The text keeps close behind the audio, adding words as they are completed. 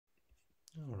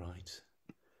All right.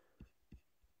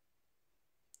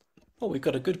 Well, we've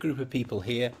got a good group of people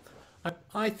here.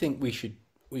 I think we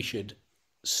should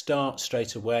start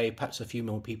straight away. Perhaps a few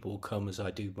more people will come as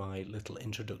I do my little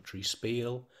introductory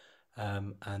spiel.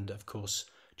 And of course,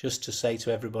 just to say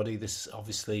to everybody, this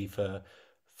obviously for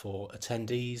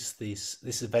attendees,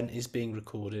 this event is being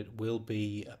recorded, will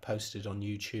be posted on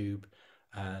YouTube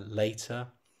later.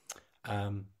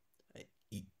 Um,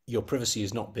 your privacy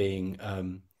is not being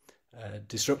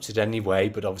disrupted anyway,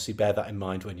 but obviously bear that in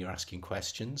mind when you're asking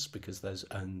questions, because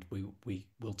we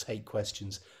will take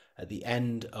questions at the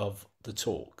end of the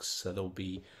talks. So there'll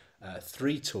be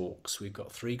three talks. We've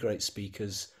got three great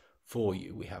speakers for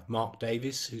you. We have Mark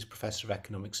Davis, who's Professor of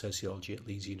Economic Sociology at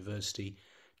Leeds University,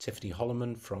 Tiffany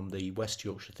Holloman from the West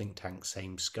Yorkshire think tank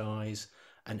Same Skies,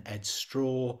 and Ed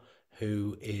Straw,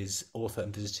 who is author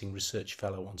and visiting research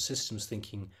fellow on systems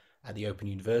thinking at the Open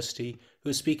University, who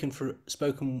has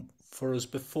spoken for us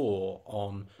before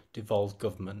on devolved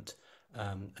government,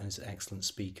 and is an excellent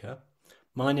speaker.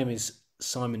 My name is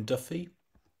Simon Duffy.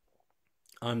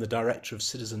 I'm the Director of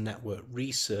Citizen Network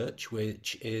Research,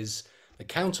 which is the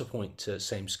counterpoint to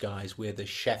Same Skies. We're the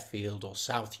Sheffield or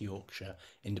South Yorkshire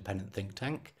independent think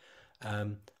tank.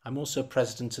 I'm also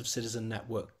President of Citizen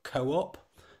Network Co-op,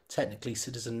 technically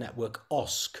Citizen Network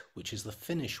OSC, which is the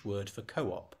Finnish word for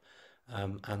co-op.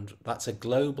 And that's a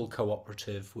global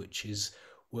cooperative which is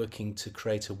working to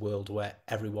create a world where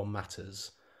everyone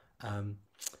matters.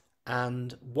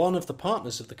 And one of the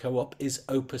partners of the co-op is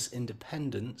Opus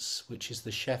Independence, which is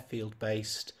the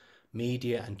Sheffield-based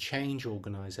media and change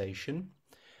organisation.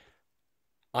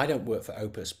 I don't work for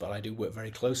Opus, but I do work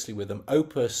very closely with them.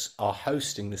 Opus are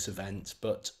hosting this event,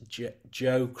 but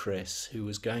Joe Chris, who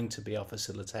was going to be our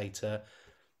facilitator,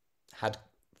 had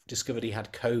discovered he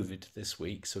had COVID this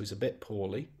week, so he's a bit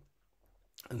poorly.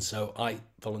 And so I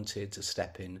volunteered to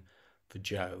step in for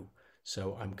Joe.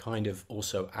 So I'm kind of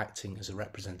also acting as a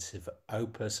representative of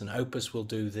Opus, and Opus will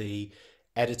do the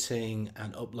editing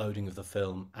and uploading of the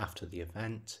film after the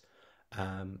event.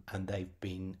 And they've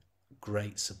been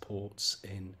great supports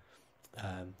in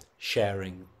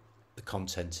sharing the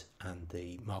content and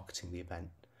the marketing the event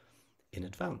in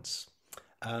advance.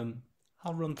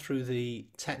 I'll run through the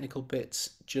technical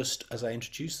bits just as I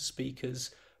introduce the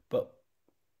speakers, but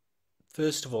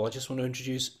first of all, I just want to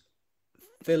introduce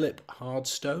Philip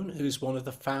Hardstone, who's one of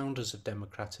the founders of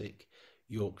Democratic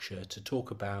Yorkshire, to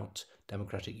talk about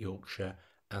Democratic Yorkshire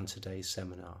and today's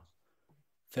seminar.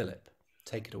 Philip,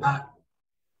 take it away.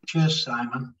 Cheers,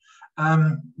 Simon.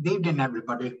 Good evening,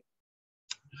 everybody.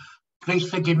 Please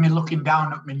forgive me looking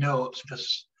down at my notes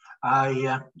because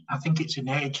I think it's an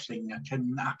age thing.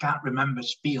 I can't remember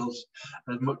spiels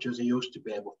as much as I used to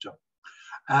be able to.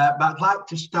 But I'd like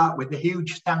to start with a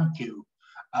huge thank you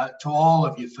to all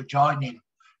of you for joining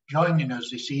us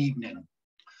this evening.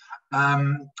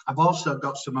 I've also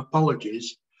got some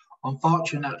apologies.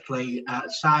 Unfortunately,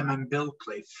 Simon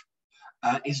Bilcliffe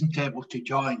isn't able to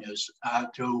join us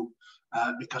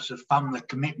because of family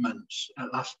commitments,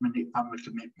 last-minute family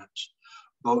commitments.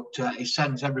 But he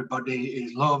sends everybody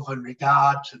his love and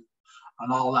regards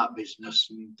and all that business.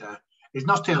 And he's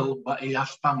not ill, but he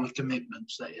has family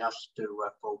commitments that he has to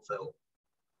fulfill.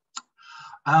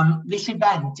 This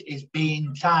event is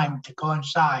being timed to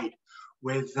coincide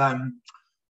with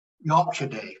Yorkshire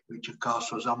Day, which of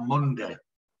course was on Monday.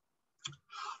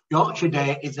 Yorkshire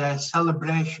Day is a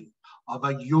celebration of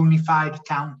a unified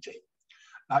county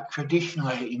that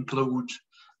traditionally includes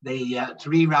the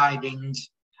three ridings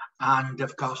and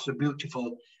of course the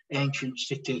beautiful ancient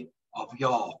city of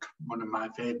York, one of my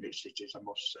favourite cities, I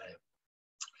must say.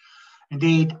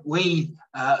 Indeed, we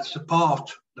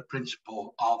support the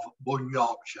principle of one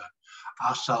Yorkshire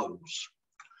ourselves.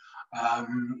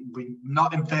 We're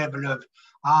not in favour of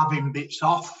halving bits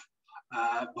off,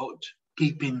 but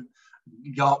keeping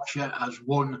Yorkshire as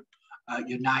one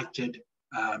united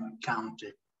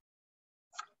county.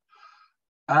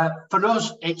 For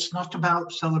us, it's not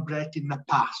about celebrating the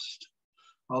past,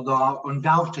 although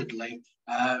undoubtedly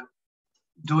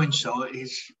doing so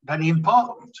is very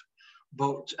important.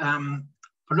 But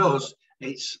for us,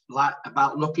 it's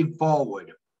about looking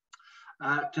forward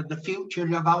to the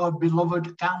future of our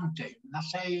beloved county.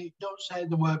 And don't say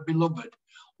the word beloved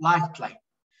lightly.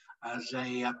 As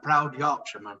a proud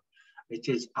Yorkshireman, it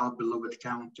is our beloved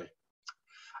county.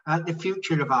 The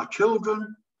future of our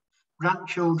children,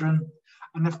 grandchildren,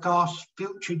 and of course,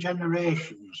 future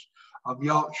generations of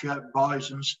Yorkshire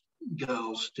boys and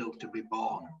girls still to be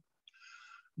born.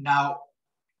 Now,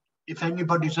 if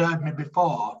anybody's heard me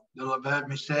before, they'll have heard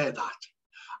me say that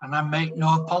and I make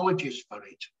no apologies for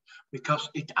it, because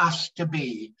it has to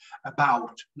be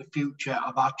about the future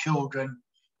of our children,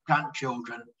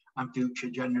 grandchildren, and future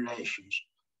generations.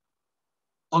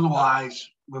 Otherwise,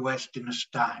 we're wasting us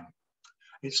time.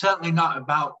 It's certainly not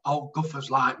about old guffers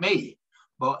like me,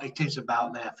 but it is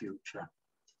about their future.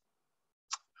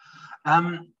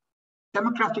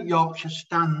 Democratic Yorkshire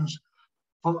stands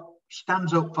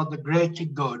up for the greater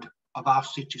good of our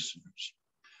citizens.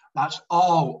 That's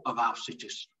all of our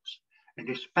citizens,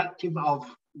 irrespective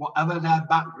of whatever their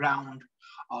background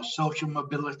or social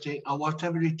mobility or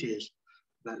whatever it is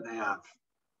that they have.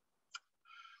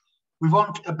 We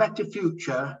want a better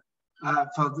future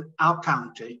for our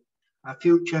county, a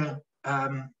future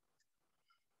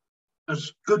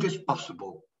as good as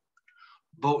possible,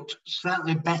 but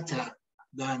certainly better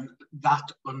than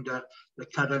that under the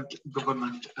current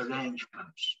government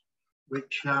arrangements,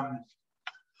 which I'm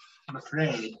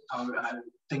afraid are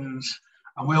things,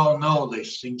 and we all know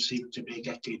this, things seem to be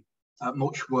getting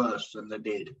much worse than they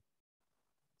did.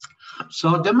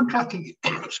 So democratic,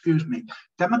 excuse me,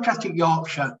 democratic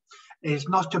Yorkshire is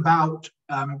not about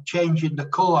changing the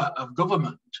core of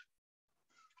government,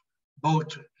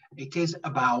 but it is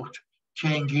about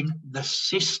changing the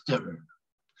system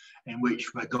in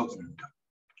which we're governed.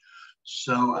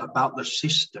 So about the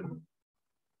system.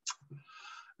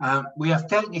 We have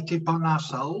taken it upon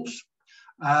ourselves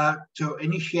to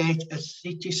initiate a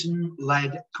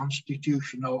citizen-led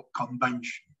constitutional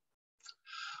convention,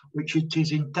 which it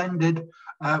is intended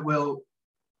will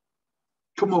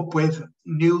come up with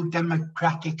new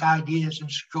democratic ideas and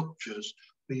structures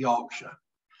for Yorkshire.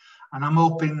 And I'm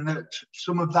hoping that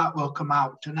some of that will come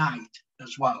out tonight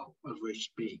as well as we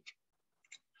speak.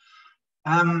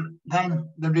 Then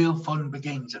the real fun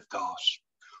begins, of course.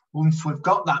 Once we've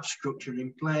got that structure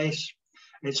in place,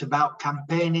 it's about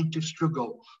campaigning to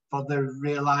struggle for the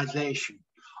realisation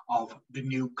of the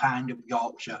new kind of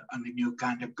Yorkshire and the new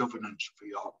kind of governance for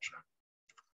Yorkshire.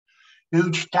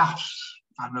 Huge tasks,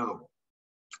 I know,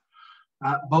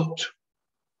 but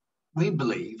we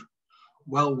believe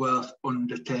well worth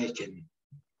undertaking.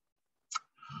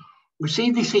 We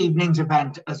see this evening's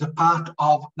event as a part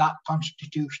of that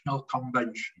constitutional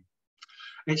convention.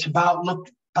 It's about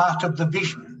part of the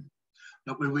vision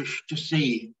that we wish to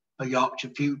see for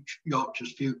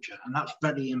Yorkshire's future, and that's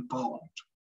very important.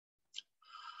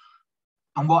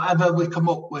 And whatever we come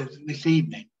up with this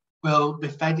evening will be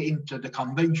fed into the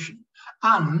convention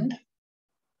and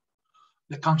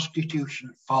the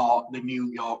constitution for the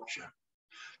new Yorkshire.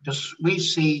 Because we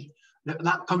see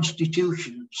that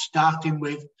constitution starting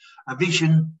with a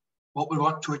vision, what we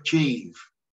want to achieve,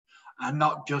 and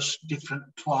not just different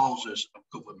clauses of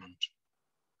government.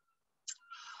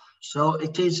 So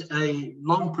it is a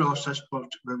long process, but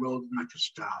we will make a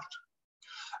start.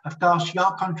 Of course,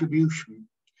 your contribution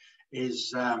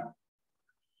is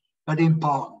very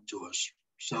important to us.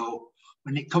 So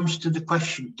when it comes to the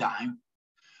question time,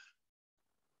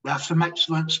 we have some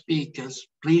excellent speakers.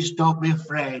 Please don't be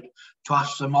afraid to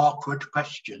ask some awkward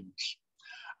questions.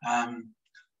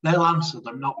 They'll answer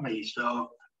them, not me.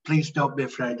 So please don't be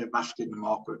afraid of asking them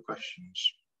awkward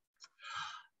questions.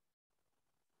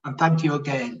 And thank you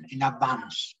again in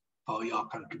advance for your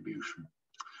contribution.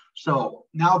 So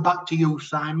now back to you,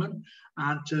 Simon,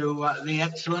 and to the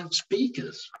excellent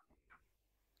speakers.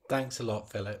 Thanks a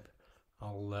lot, Philip.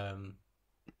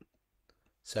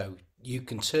 So you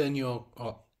can turn your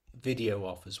video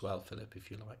off as well, Philip,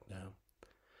 if you like now.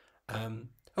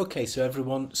 Okay, so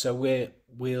everyone, so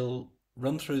we'll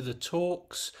run through the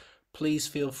talks. Please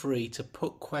feel free to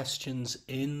put questions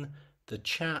in the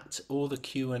chat or the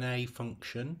Q&A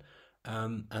function,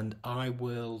 and I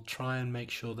will try and make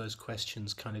sure those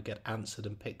questions kind of get answered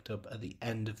and picked up at the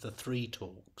end of the 3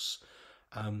 talks.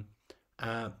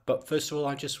 But first of all,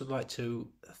 I just would like to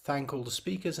thank all the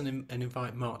speakers and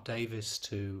invite Mark Davis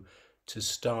to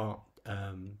start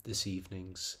this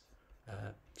evening's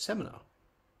seminar.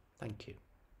 Thank you.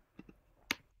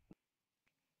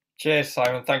 Cheers,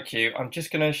 Simon. Thank you. I'm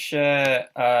just going to share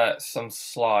some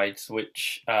slides,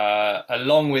 which,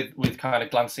 along with kind of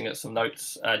glancing at some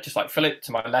notes, just like Philip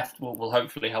to my left, will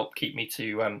hopefully help keep me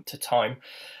to time.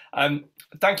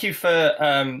 Thank you for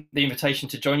the invitation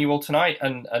to join you all tonight,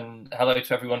 and hello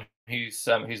to everyone who's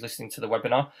listening to the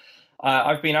webinar.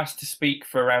 I've been asked to speak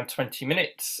for around 20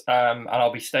 minutes, and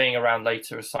I'll be staying around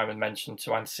later, as Simon mentioned,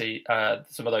 to answer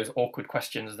some of those awkward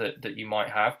questions that you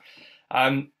might have.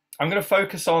 I'm going to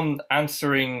focus on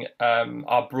answering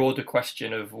our broader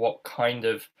question of what kind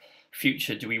of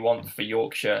future do we want for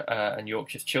Yorkshire and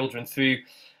Yorkshire's children through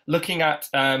looking at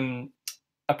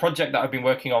a project that I've been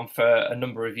working on for a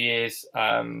number of years,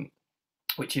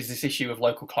 which is this issue of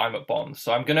local climate bonds.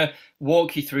 So I'm going to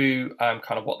walk you through kind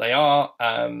of what they are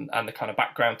and the kind of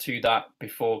background to that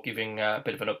before giving a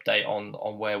bit of an update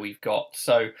on where we've got.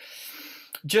 So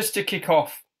just to kick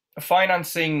off,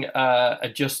 financing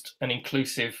a just and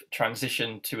inclusive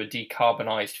transition to a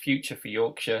decarbonised future for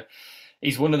Yorkshire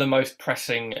is one of the most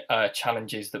pressing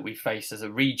challenges that we face as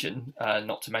a region,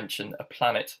 not to mention a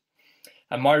planet.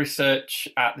 And my research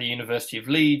at the University of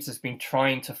Leeds has been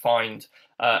trying to find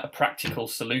a practical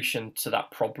solution to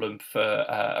that problem for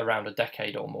around a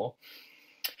decade or more.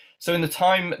 So in the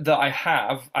time that I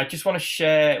have, I just want to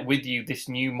share with you this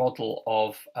new model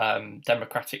of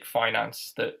democratic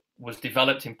finance that was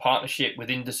developed in partnership with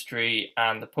industry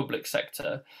and the public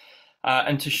sector,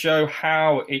 and to show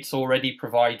how it's already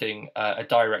providing a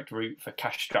direct route for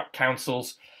cash-strapped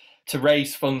councils to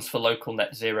raise funds for local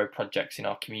net zero projects in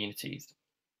our communities.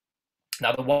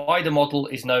 Now, the wider model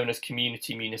is known as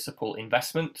Community Municipal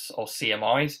Investments, or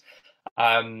CMIs,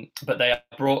 but they are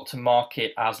brought to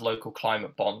market as local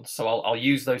climate bonds. So I'll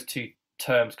use those two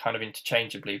terms kind of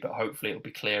interchangeably, but hopefully it'll be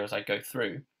clear as I go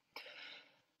through.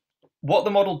 What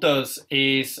the model does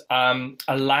is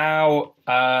allow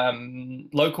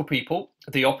local people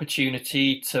the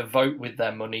opportunity to vote with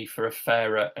their money for a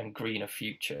fairer and greener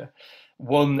future,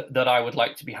 one that I would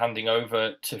like to be handing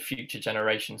over to future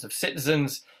generations of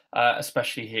citizens,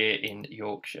 especially here in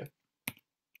Yorkshire.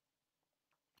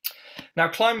 Now,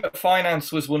 climate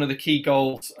finance was one of the key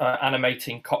goals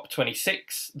animating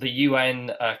COP26, the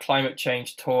UN climate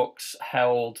change talks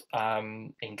held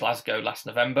in Glasgow last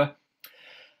November.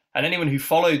 And anyone who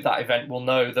followed that event will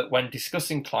know that when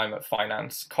discussing climate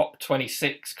finance,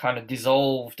 COP26 kind of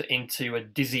dissolved into a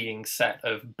dizzying set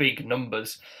of big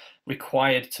numbers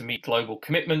required to meet global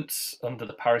commitments under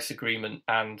the Paris Agreement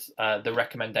and the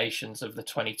recommendations of the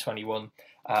 2021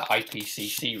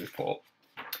 IPCC report.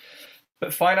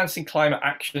 But financing climate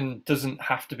action doesn't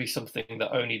have to be something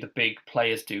that only the big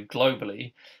players do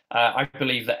globally. I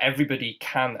believe that everybody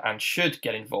can and should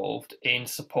get involved in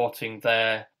supporting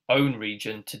their own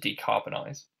region to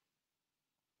decarbonise.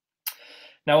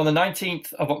 Now, on the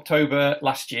 19th of October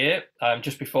last year,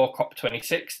 just before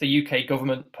COP26, the UK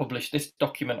government published this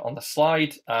document on the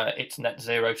slide, its net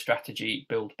zero strategy,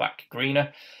 Build Back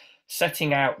Greener,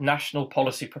 setting out national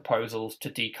policy proposals to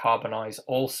decarbonise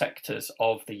all sectors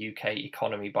of the UK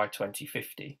economy by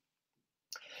 2050.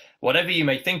 Whatever you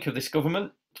may think of this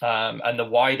government and the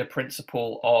wider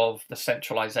principle of the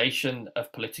centralisation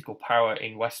of political power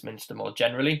in Westminster more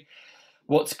generally,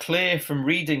 what's clear from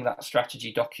reading that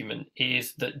strategy document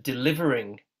is that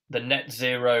delivering the net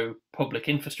zero public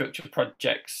infrastructure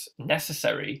projects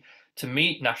necessary to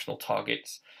meet national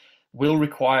targets will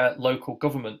require local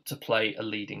government to play a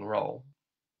leading role.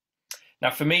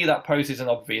 Now, for me, that poses an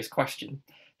obvious question.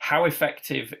 How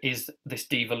effective is this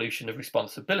devolution of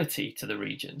responsibility to the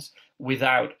regions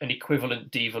without an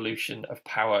equivalent devolution of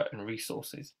power and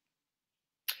resources?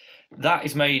 That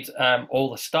is made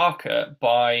all the starker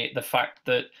by the fact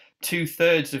that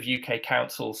 2/3 of UK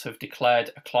councils have declared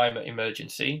a climate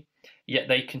emergency, yet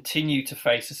they continue to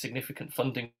face a significant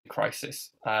funding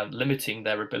crisis, limiting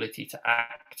their ability to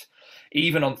act,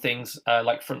 even on things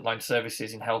like frontline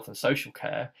services in health and social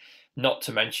care, not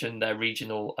to mention their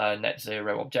regional net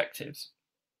zero objectives.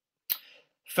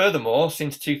 Furthermore,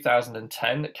 since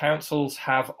 2010, councils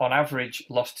have on average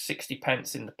lost 60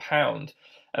 pence in the pound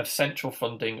of central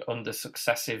funding under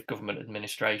successive government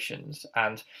administrations.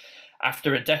 And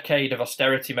after a decade of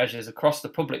austerity measures across the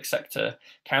public sector,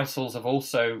 councils have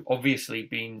also obviously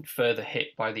been further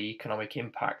hit by the economic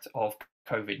impact of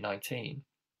COVID-19.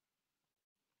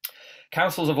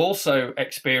 Councils have also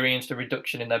experienced a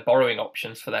reduction in their borrowing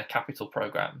options for their capital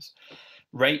programmes.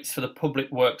 Rates for the Public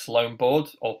Works Loan Board,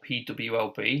 or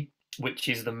PWLB, which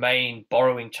is the main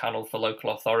borrowing channel for local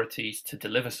authorities to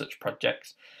deliver such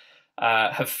projects,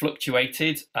 have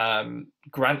fluctuated,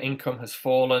 grant income has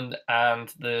fallen, and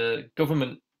the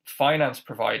government finance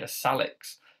provider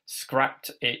Salix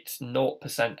scrapped its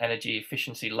 0% energy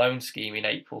efficiency loan scheme in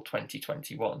April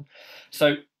 2021.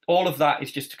 So all of that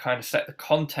is just to kind of set the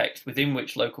context within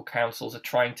which local councils are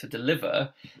trying to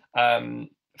deliver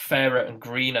fairer and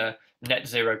greener net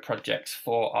zero projects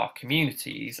for our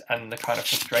communities and the kind of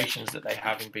frustrations that they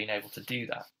have in being able to do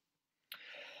that.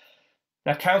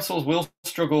 Now, councils will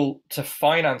struggle to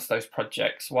finance those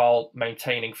projects while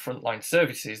maintaining frontline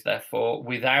services, therefore,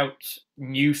 without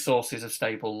new sources of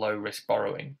stable, low-risk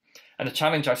borrowing. And the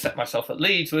challenge I set myself at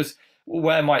Leeds was,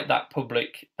 where might that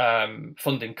public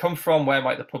funding come from? Where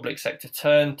might the public sector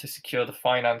turn to secure the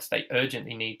finance they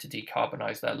urgently need to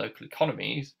decarbonise their local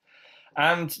economies?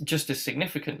 And just as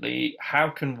significantly,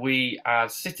 how can we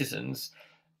as citizens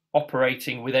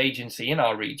operating with agency in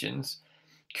our regions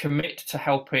commit to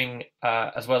helping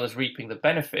as well as reaping the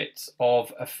benefits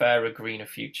of a fairer, greener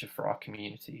future for our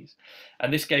communities.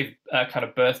 And this gave kind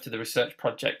of birth to the research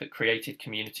project that created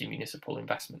community municipal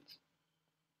investments.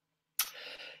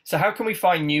 So how can we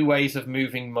find new ways of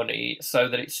moving money so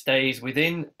that it stays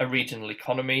within a regional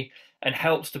economy and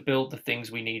helps to build the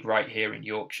things we need right here in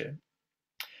Yorkshire?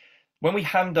 When we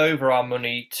hand over our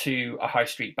money to a high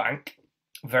street bank,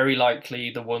 very likely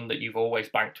the one that you've always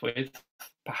banked with,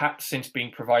 perhaps since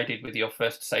being provided with your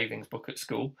first savings book at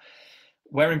school,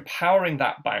 we're empowering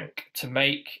that bank to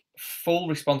make full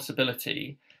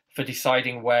responsibility for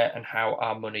deciding where and how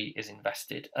our money is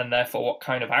invested, and therefore what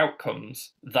kind of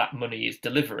outcomes that money is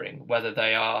delivering, whether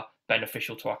they are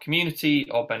beneficial to our community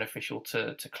or beneficial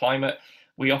to climate.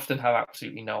 We often have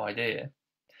absolutely no idea.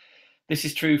 This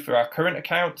is true for our current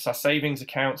accounts, our savings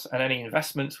accounts, and any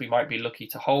investments we might be lucky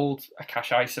to hold, a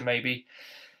cash ISA maybe.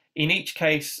 In each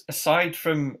case, aside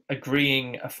from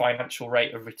agreeing a financial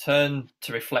rate of return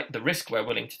to reflect the risk we're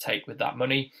willing to take with that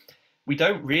money, we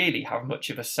don't really have much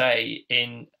of a say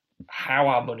in how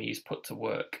our money is put to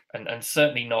work, and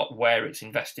certainly not where it's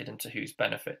invested and to whose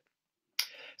benefit.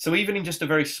 So even in just a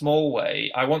very small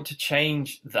way, I want to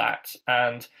change that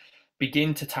and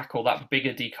begin to tackle that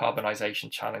bigger decarbonisation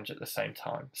challenge at the same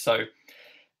time. So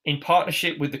in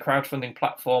partnership with the crowdfunding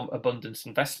platform Abundance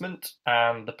Investment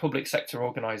and the public sector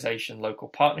organisation Local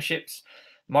Partnerships,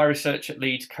 my research at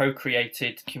Leeds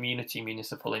co-created community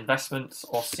municipal investments,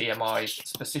 or CMIs,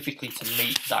 specifically to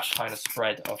meet that kind of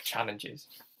spread of challenges.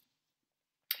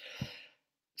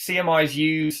 CMIs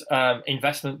use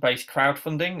investment-based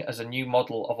crowdfunding as a new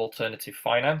model of alternative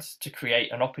finance to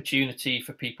create an opportunity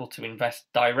for people to invest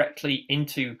directly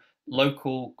into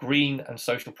local green and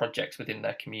social projects within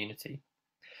their community.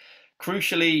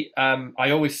 Crucially,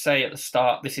 I always say at the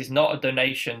start, this is not a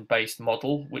donation-based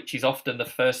model, which is often the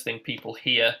first thing people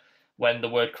hear when the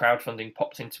word crowdfunding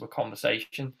pops into a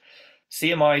conversation.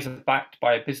 CMIs are backed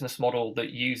by a business model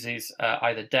that uses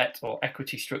either debt or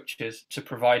equity structures to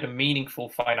provide a meaningful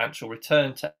financial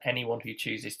return to anyone who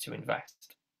chooses to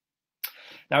invest.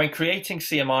 Now, in creating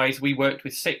CMIs, we worked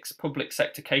with 6 public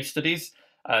sector case studies,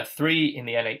 3 in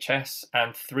the NHS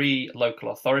and 3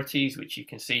 local authorities, which you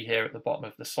can see here at the bottom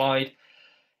of the slide,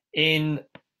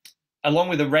 along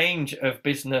with a range of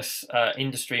business,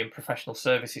 industry and professional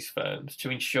services firms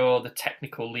to ensure the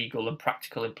technical, legal and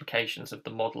practical implications of the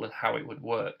model and how it would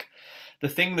work. The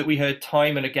thing that we heard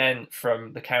time and again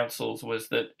from the councils was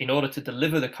that in order to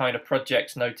deliver the kind of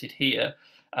projects noted here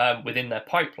within their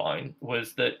pipeline,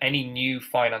 was that any new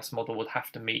finance model would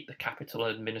have to meet the capital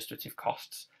and administrative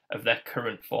costs of their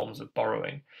current forms of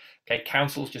borrowing. Okay,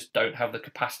 councils just don't have the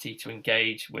capacity to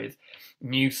engage with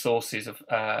new sources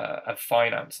of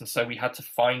finance, and so we had to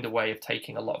find a way of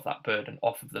taking a lot of that burden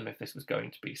off of them if this was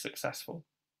going to be successful.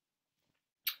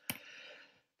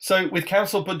 So with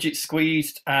council budgets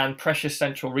squeezed and precious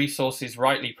central resources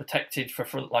rightly protected for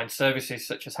frontline services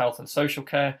such as health and social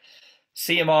care,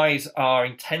 CMIs are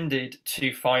intended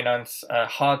to finance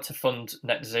hard-to-fund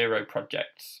net zero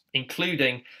projects,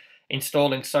 including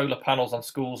installing solar panels on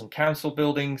schools and council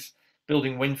buildings,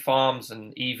 building wind farms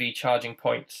and EV charging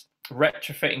points,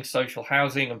 retrofitting social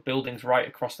housing and buildings right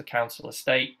across the council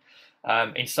estate,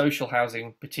 in social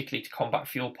housing, particularly to combat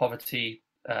fuel poverty,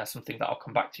 something that I'll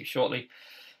come back to shortly,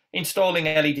 installing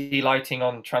LED lighting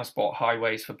on transport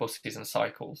highways for buses and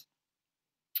cycles.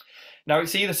 Now,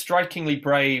 it's either strikingly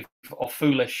brave or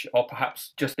foolish, or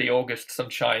perhaps just the August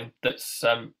sunshine that's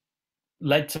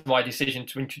led to my decision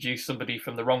to introduce somebody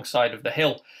from the wrong side of the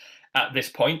hill at this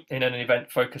point in an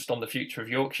event focused on the future of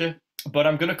Yorkshire. But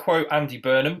I'm going to quote Andy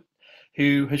Burnham,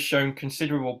 who has shown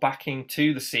considerable backing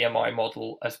to the CMI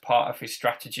model as part of his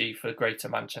strategy for the Greater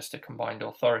Manchester Combined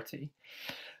Authority.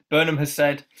 Burnham has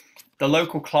said, "The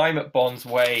local climate bonds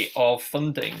way of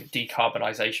funding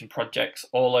decarbonisation projects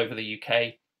all over the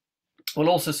UK will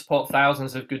also support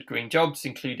thousands of good green jobs,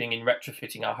 including in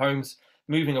retrofitting our homes,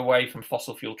 moving away from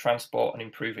fossil fuel transport and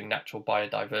improving natural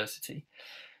biodiversity.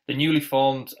 The newly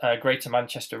formed Greater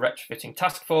Manchester Retrofitting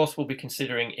Task Force will be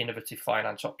considering innovative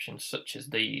finance options such as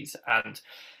these." And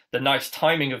the nice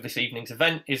timing of this evening's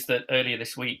event is that earlier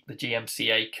this week, the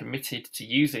GMCA committed to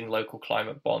using local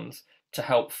climate bonds to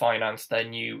help finance their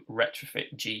new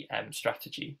Retrofit GM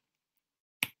strategy.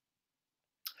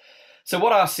 So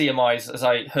what are CMIs as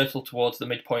I hurtle towards the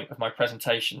midpoint of my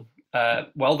presentation?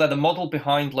 Well, they're the model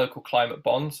behind local climate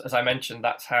bonds. As I mentioned,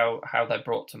 that's how they're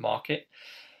brought to market.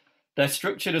 They're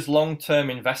structured as long-term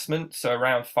investments, so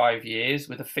around 5 years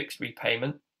with a fixed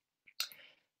repayment.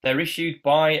 They're issued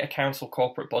by a council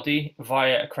corporate body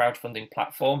via a crowdfunding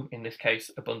platform, in this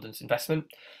case, Abundance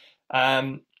Investment.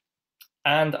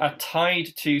 and are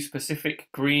tied to specific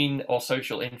green or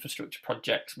social infrastructure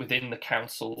projects within the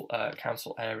council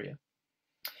area.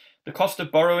 The cost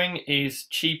of borrowing is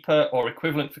cheaper or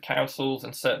equivalent for councils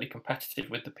and certainly competitive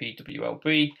with the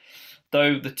PWLB,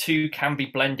 though the two can be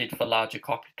blended for larger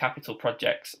capital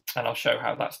projects, and I'll show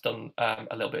how that's done a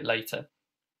little bit later.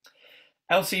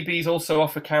 LCBs also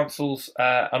offer councils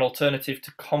an alternative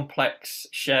to complex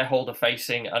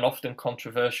shareholder-facing and often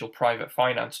controversial private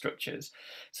finance structures.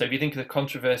 So if you think of the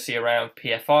controversy around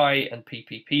PFI and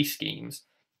PPP schemes,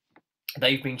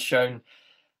 they've been shown,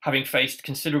 having faced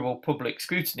considerable public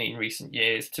scrutiny in recent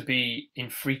years, to be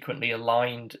infrequently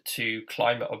aligned to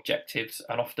climate objectives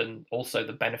and often also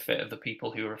the benefit of the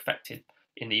people who are affected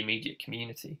in the immediate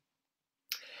community.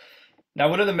 Now,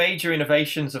 one of the major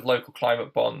innovations of local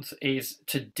climate bonds is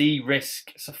to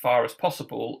de-risk, so far as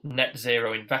possible, net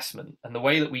zero investment. And the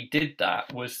way that we did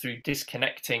that was through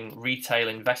disconnecting retail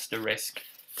investor risk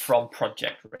from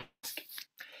project risk.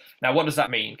 Now, what does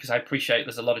that mean? Because I appreciate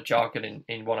there's a lot of jargon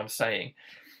in what I'm saying.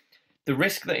 The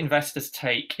risk that investors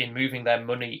take in moving their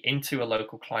money into a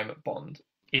local climate bond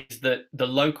is that the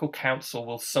local council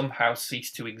will somehow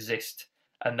cease to exist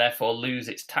and therefore lose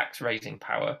its tax raising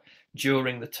power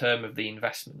during the term of the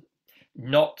investment,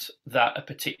 not that a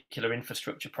particular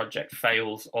infrastructure project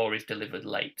fails or is delivered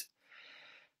late.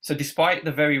 So despite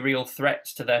the very real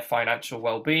threats to their financial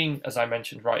well-being, as I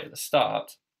mentioned right at the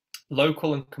start,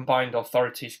 local and combined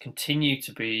authorities continue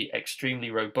to be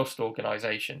extremely robust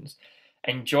organisations,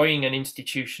 enjoying an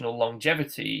institutional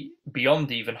longevity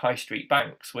beyond even high street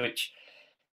banks, which,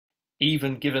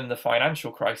 even given the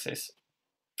financial crisis,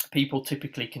 people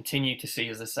typically continue to see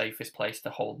as the safest place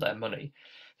to hold their money.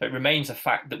 So it remains a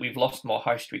fact that we've lost more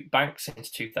high street banks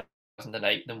since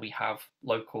 2008 than we have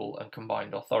local and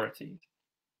combined authorities.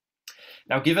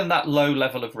 Now, given that low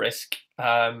level of risk,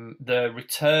 the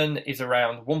return is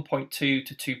around 1.2 to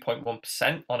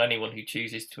 2.1% on anyone who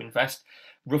chooses to invest,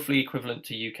 roughly equivalent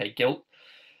to UK gilt.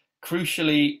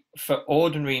 Crucially, for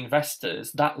ordinary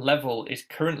investors, that level is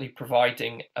currently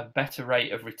providing a better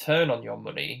rate of return on your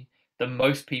money than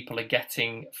most people are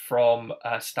getting from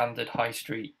standard high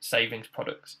street savings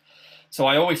products. So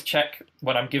I always check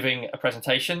when I'm giving a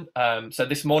presentation. So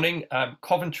this morning,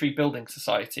 Coventry Building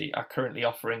Society are currently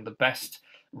offering the best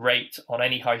rate on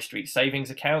any high street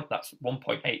savings account. That's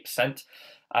 1.8%,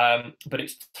 but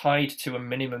it's tied to a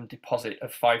minimum deposit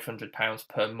of £500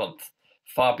 per month,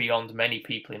 far beyond many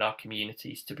people in our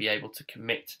communities to be able to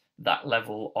commit that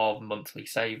level of monthly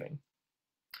saving.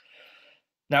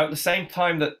 Now, at the same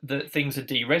time that things are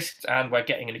de-risked and we're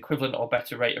getting an equivalent or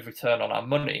better rate of return on our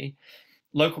money,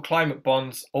 local climate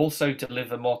bonds also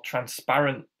deliver more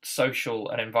transparent social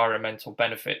and environmental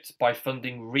benefits by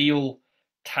funding real,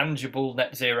 tangible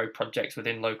net zero projects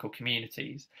within local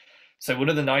communities. So one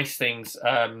of the nice things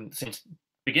since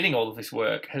beginning all of this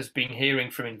work has been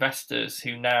hearing from investors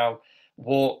who now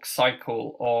walk,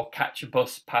 cycle, or catch a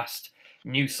bus past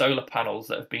new solar panels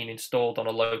that have been installed on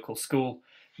a local school,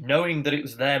 knowing that it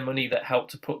was their money that helped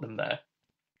to put them there,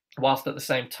 whilst at the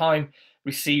same time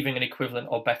receiving an equivalent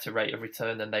or better rate of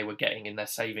return than they were getting in their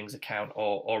savings account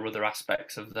or other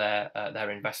aspects of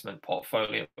their investment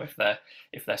portfolio if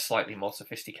they're slightly more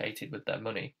sophisticated with their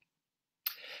money.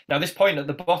 Now, this point at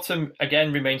the bottom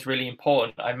again remains really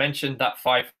important. I mentioned that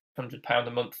 £500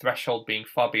 a month threshold being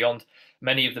far beyond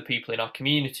many of the people in our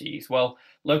communities. Well,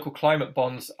 local climate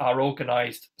bonds are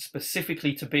organised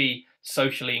specifically to be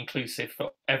socially inclusive for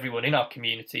everyone in our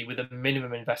community, with a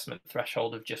minimum investment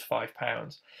threshold of just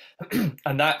 £5.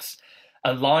 And that's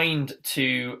aligned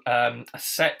to a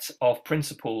set of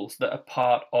principles that are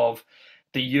part of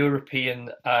the European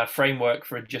framework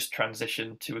for a just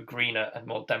transition to a greener and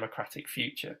more democratic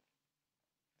future.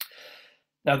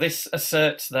 Now, this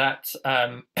asserts that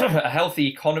a healthy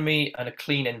economy and a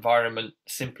clean environment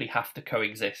simply have to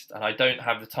coexist. And I don't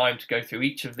have the time to go through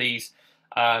each of these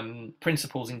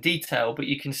principles in detail, but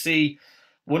you can see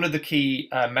one of the key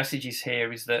messages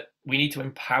here is that we need to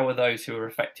empower those who are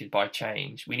affected by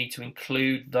change. We need to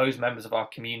include those members of our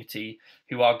community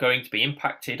who are going to be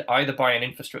impacted either by an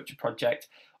infrastructure project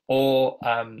or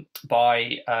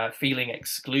by feeling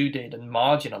excluded and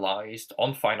marginalised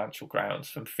on financial grounds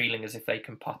from feeling as if they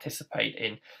can participate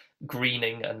in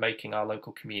greening and making our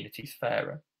local communities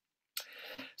fairer.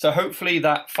 So hopefully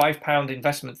that £5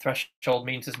 investment threshold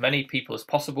means as many people as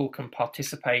possible can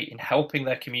participate in helping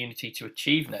their community to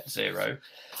achieve net zero,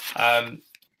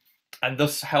 and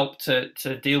thus help to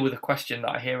deal with a question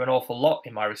that I hear an awful lot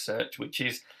in my research, which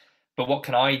is, but what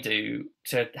can I do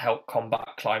to help combat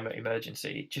climate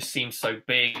emergency? It just seems so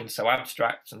big and so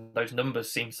abstract, and those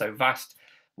numbers seem so vast.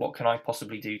 What can I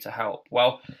possibly do to help?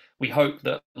 Well, we hope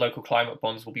that local climate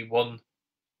bonds will be one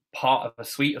part of a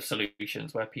suite of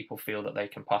solutions where people feel that they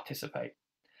can participate.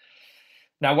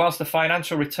 Now, whilst the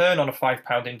financial return on a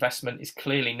 £5 investment is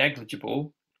clearly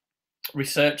negligible,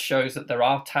 research shows that there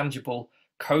are tangible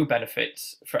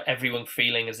co-benefits for everyone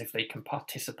feeling as if they can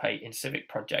participate in civic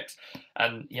projects.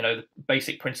 And, you know, the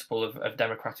basic principle of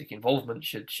democratic involvement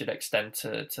should extend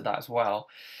to that as well.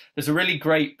 There's a really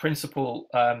great principle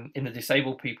in the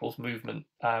disabled people's movement,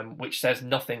 which says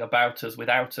nothing about us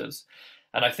without us.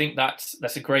 And I think that's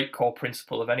a great core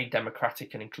principle of any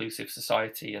democratic and inclusive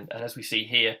society. And as we see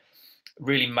here,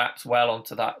 really maps well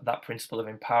onto that principle of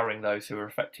empowering those who are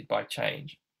affected by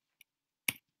change.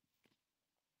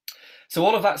 So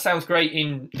all of that sounds great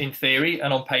in theory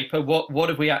and on paper. What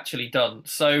have we actually done?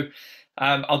 So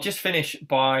I'll just finish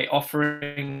by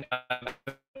offering an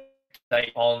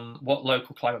update on what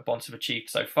local climate bonds have achieved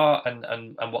so far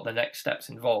and what the next steps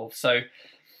involve. So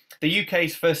the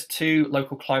UK's first 2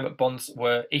 local climate bonds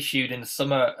were issued in the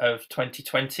summer of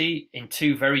 2020 in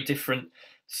 2 very different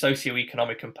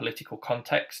socio-economic and political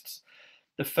contexts.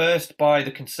 The first by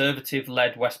the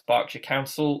Conservative-led West Berkshire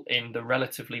Council in the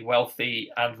relatively wealthy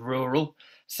and rural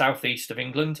southeast of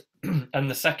England, and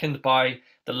the second by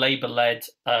the Labour-led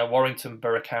Warrington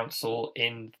Borough Council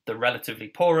in the relatively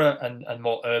poorer and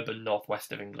more urban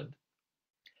northwest of England.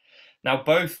 Now,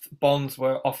 both bonds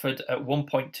were offered at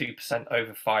 1.2%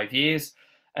 over 5 years,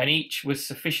 and each was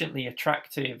sufficiently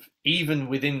attractive, even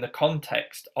within the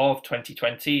context of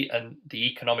 2020 and the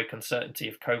economic uncertainty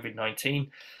of COVID-19,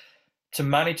 to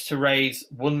manage to raise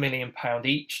 £1 million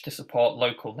each to support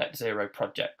local net zero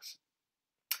projects.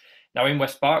 Now, in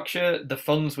West Berkshire, the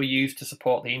funds were used to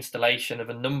support the installation of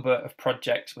a number of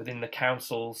projects within the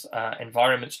council's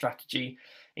environment strategy,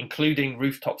 including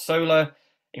rooftop solar,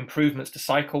 improvements to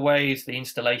cycleways, the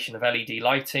installation of LED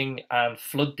lighting, and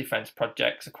flood defence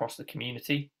projects across the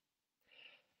community.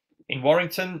 In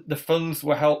Warrington, the funds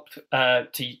were helped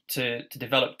to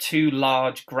develop 2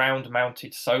 large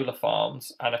ground-mounted solar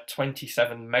farms and a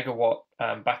 27 megawatt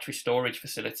battery storage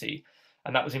facility,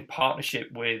 and that was in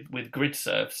partnership with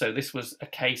GridServe. So this was a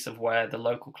case of where the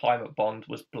local climate bond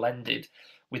was blended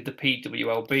with the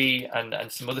PWLB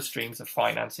and some other streams of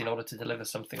finance in order to deliver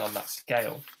something on that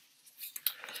scale.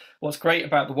 What's great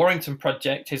about the Warrington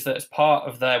project is that as part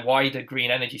of their wider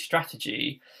green energy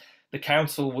strategy, the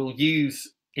council will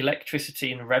use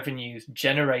electricity and revenues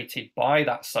generated by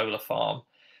that solar farm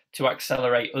to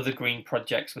accelerate other green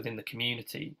projects within the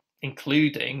community,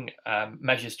 including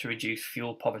measures to reduce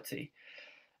fuel poverty,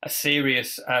 a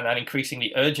serious and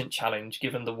increasingly urgent challenge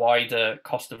given the wider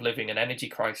cost of living and energy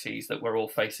crises that we're all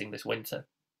facing this winter.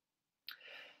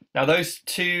 Now, those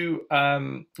 2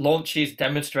 launches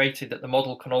demonstrated that the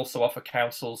model can also offer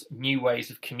councils new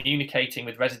ways of communicating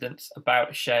with residents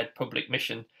about a shared public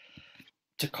mission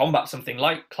to combat something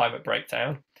like climate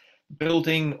breakdown,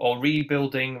 building or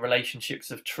rebuilding relationships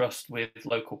of trust with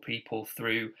local people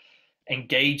through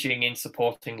engaging in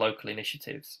supporting local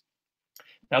initiatives.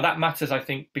 Now, that matters, I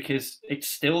think, because it's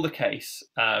still the case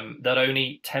that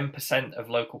only 10% of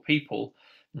local people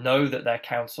know that their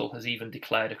council has even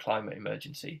declared a climate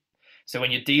emergency. So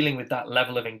when you're dealing with that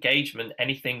level of engagement,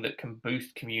 anything that can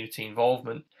boost community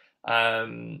involvement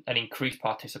and increase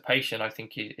participation, I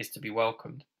think is to be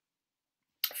welcomed.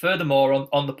 Furthermore,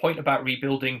 on the point about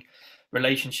rebuilding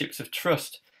relationships of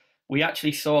trust, we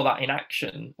actually saw that in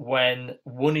action when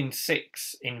 1 in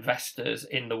 6 investors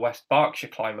in the West Berkshire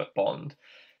Climate Bond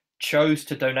chose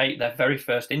to donate their very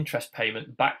first interest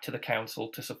payment back to the council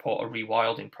to support a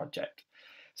rewilding project.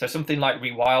 So something like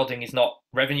rewilding is not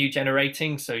revenue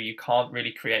generating, so you can't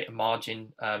really create a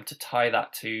margin to tie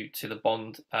that to the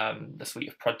bond, the suite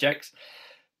of projects.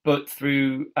 But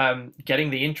through getting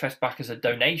the interest back as a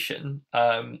donation,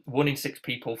 1 in 6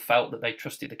 people felt that they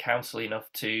trusted the council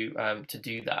enough to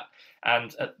do that.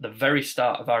 And at the very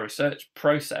start of our research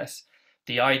process,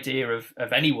 the idea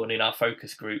of anyone in our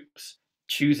focus groups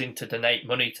choosing to donate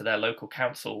money to their local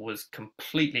council was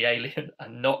completely alien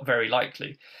and not very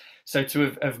likely. So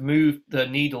to have moved the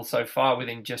needle so far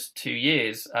within just 2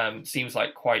 years seems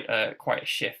like quite a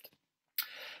shift.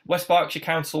 West Berkshire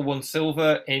Council won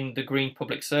silver in the Green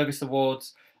Public Service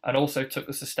Awards and also took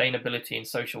the Sustainability and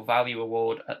Social Value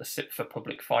Award at the SIPFA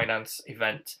Public Finance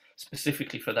event,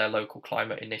 specifically for their local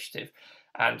climate initiative.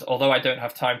 And although I don't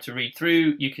have time to read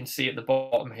through, you can see at the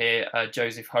bottom here,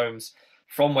 Joseph Holmes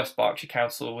from West Berkshire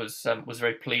Council was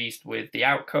very pleased with the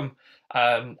outcome,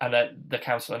 and that the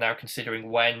council are now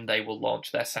considering when they will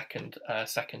launch their second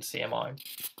CMI.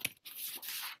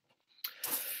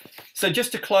 So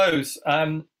just to close,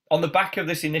 on the back of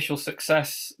this initial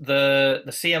success, the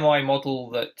CMI model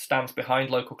that stands behind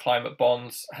local climate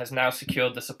bonds has now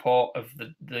secured the support of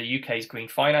the UK's Green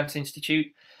Finance Institute,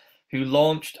 who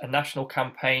launched a national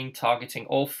campaign targeting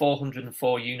all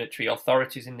 404 unitary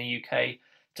authorities in the UK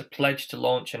to pledge to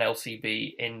launch an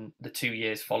LCB in the 2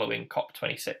 years following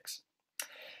COP26.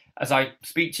 As I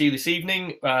speak to you this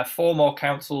evening, 4 more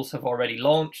councils have already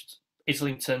launched.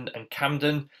 Islington and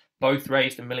Camden both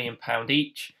raised £1 million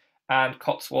each, and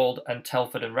Cotswold and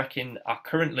Telford and Wrekin are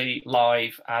currently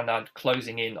live and are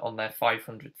closing in on their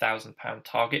 £500,000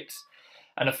 targets.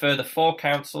 And a further 4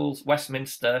 councils,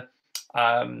 Westminster,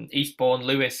 Eastbourne,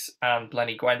 Lewis and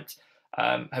Blenny Gwent,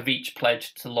 have each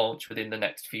pledged to launch within the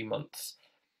next few months,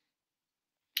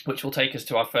 which will take us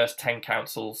to our first 10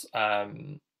 councils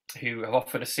who have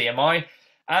offered a CMI.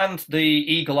 And the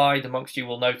eagle-eyed amongst you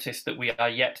will notice that we are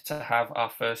yet to have our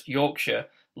first Yorkshire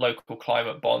local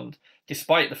climate bond,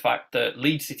 despite the fact that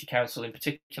Leeds City Council in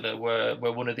particular were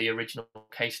one of the original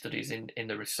case studies in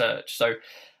the research. So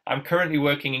I'm currently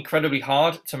working incredibly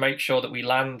hard to make sure that we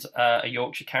land a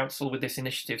Yorkshire Council with this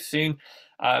initiative soon,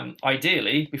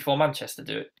 ideally before Manchester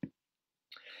do it.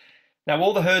 Now,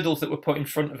 all the hurdles that were put in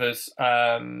front of us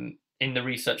in the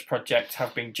research project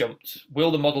have been jumped.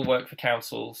 Will the model work for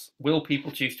councils? Will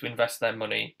people choose to invest their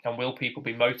money? And will people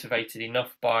be motivated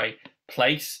enough by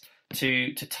place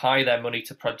to tie their money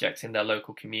to projects in their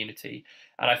local community?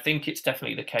 And I think it's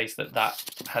definitely the case that that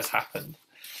has happened.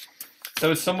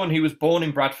 So as someone who was born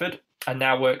in Bradford and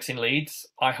now works in Leeds,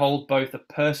 I hold both a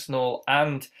personal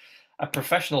and a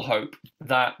professional hope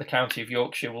that the County of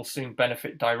Yorkshire will soon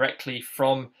benefit directly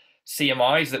from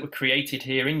CMIs that were created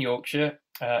here in Yorkshire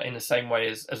in the same way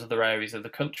as other areas of the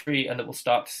country, and that we'll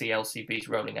start to see LCBs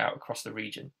rolling out across the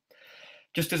region.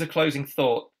 Just as a closing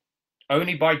thought,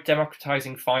 only by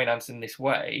democratising finance in this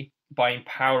way, by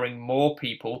empowering more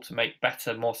people to make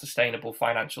better, more sustainable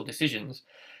financial decisions,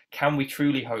 can we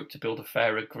truly hope to build a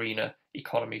fairer, greener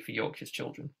economy for Yorkshire's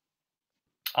children.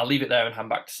 I'll leave it there and hand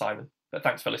back to Simon, but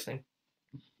thanks for listening.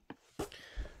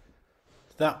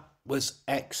 That was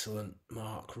excellent,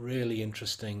 Mark. Really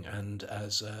interesting. And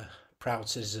as a proud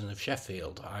citizen of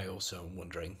Sheffield, I also am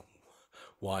wondering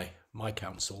why my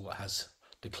council has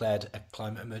declared a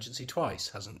climate emergency twice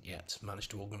hasn't yet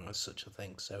managed to organise such a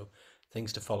thing. So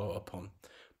things to follow up on.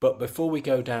 But before we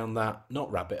go down that,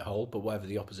 not rabbit hole, but whatever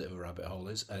the opposite of a rabbit hole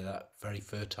is, that very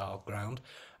fertile ground,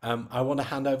 I want to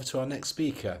hand over to our next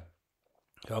speaker,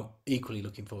 who I'm equally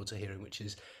looking forward to hearing, which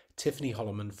is Tiffany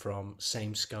Holloman from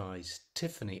Same Skies.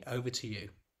 Tiffany, over to you.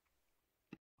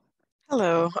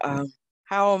 Hello.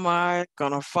 How am I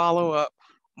going to follow up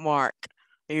Mark?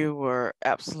 You were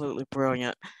absolutely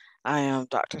brilliant. I am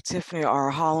Dr. Tiffany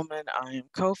R. Holloman. I am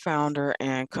co-founder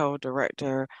and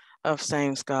co-director of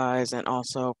Same Skies and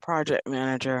also project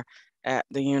manager at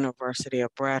the University of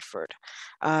Bradford.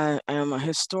 I am a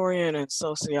historian and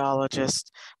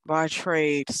sociologist by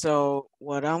trade, so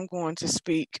what I'm going to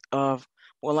speak of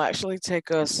will actually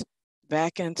take us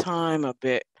back in time a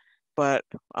bit, but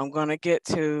I'm going to get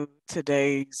to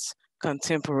today's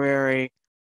contemporary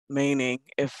meaning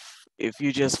if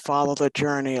you just follow the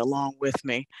journey along with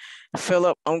me.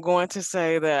 Philip, I'm going to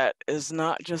say that it's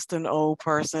not just an old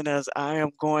person, as I am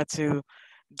going to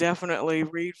definitely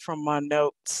read from my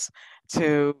notes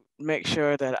to make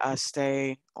sure that I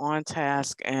stay on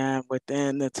task and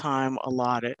within the time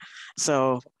allotted.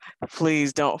 So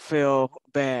please don't feel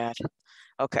bad.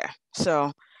 Okay,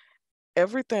 so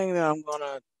everything that I'm going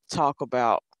to talk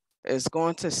about is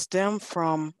going to stem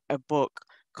from a book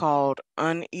called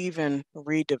Uneven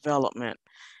Redevelopment.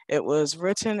 It was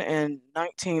written in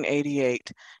 1988.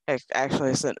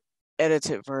 Actually, it's an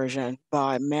edited version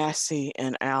by Massey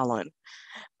and Allen.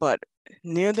 But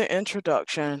near the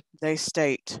introduction, they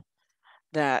state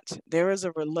that there is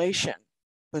a relation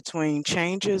between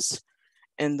changes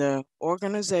in the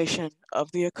organization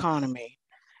of the economy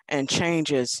and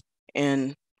changes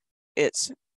in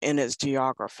its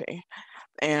geography.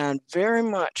 And very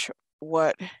much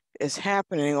what is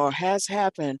happening or has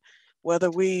happened, whether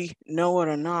we know it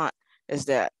or not, is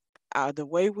that the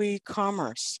way we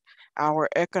commerce, our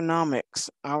economics,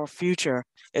 our future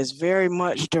is very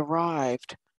much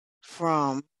derived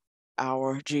from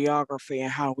our geography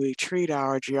and how we treat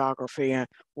our geography and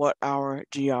what our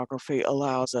geography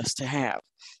allows us to have.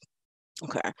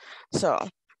 Okay, so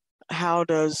how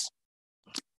does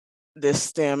this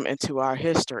stem into our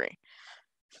history?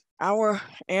 Our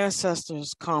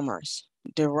ancestors' commerce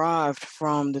derived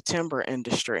from the timber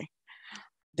industry.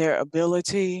 Their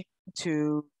ability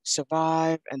to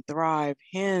survive and thrive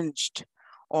hinged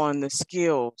on the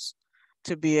skills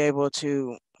to be able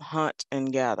to hunt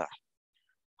and gather.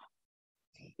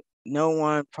 No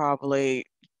one probably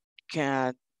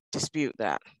can dispute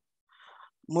that.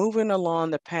 Moving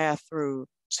along the path through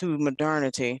to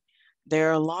modernity,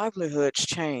 their livelihoods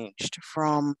changed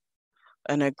from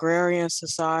an agrarian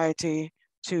society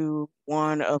to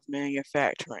one of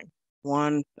manufacturing.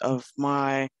 One of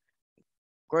my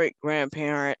great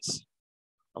grandparents,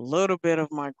 a little bit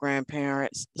of my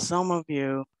grandparents, some of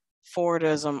you,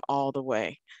 Fordism all the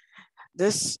way.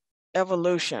 This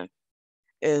evolution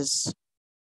is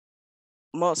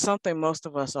something most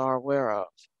of us are aware of,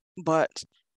 but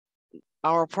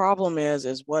our problem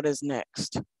is what is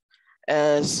next?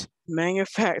 As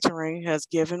manufacturing has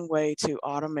given way to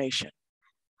automation,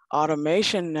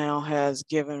 automation now has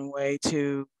given way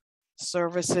to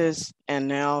services and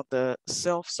now the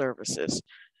self-services.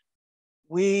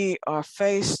 We are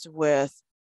faced with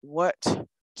what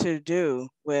to do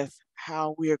with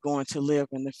how we are going to live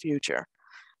in the future.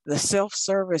 The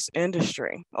self-service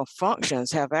industry of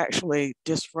functions have actually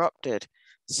disrupted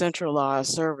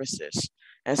centralized services.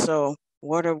 And so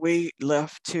what are we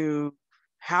left to,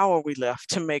 how are we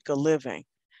left to make a living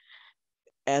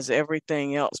as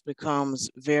everything else becomes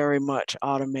very much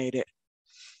automated?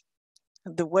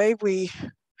 The way we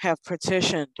have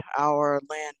partitioned our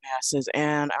land masses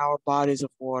and our bodies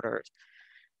of water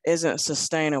isn't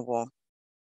sustainable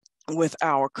with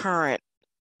our current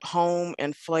home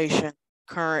inflation,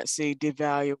 currency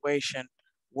devaluation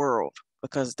world,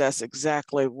 because that's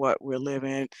exactly what we're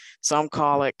living in. Some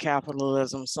call it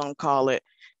capitalism, some call it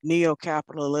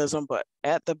neo-capitalism, but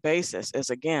at the basis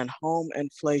is again home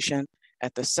inflation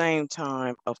at the same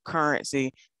time of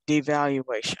currency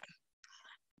devaluation.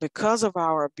 Because of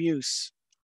our abuse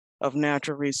of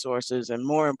natural resources and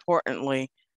more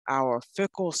importantly, our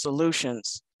fickle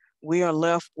solutions, we are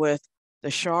left with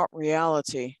the sharp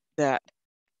reality that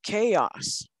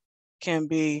chaos can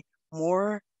be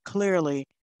more clearly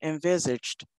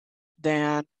envisaged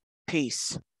than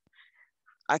peace.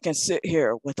 I can sit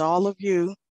here with all of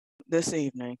you this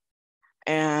evening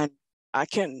and I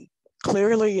can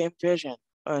clearly envision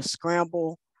a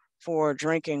scramble for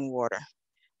drinking water.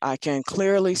 I can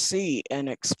clearly see an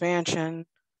expansion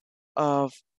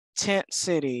of tent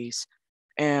cities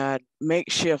and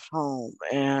makeshift home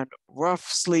and rough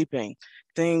sleeping,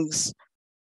 things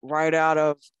right out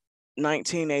of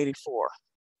 1984,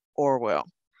 Orwell.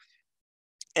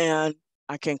 And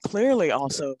I can clearly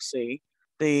also see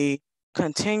the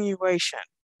continuation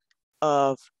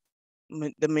of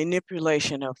the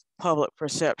manipulation of public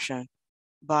perception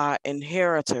by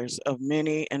inheritors of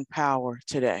many in power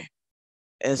today.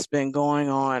 It's been going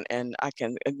on, and I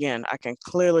can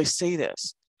clearly see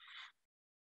this.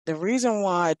 The reason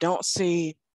why I don't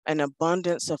see an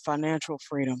abundance of financial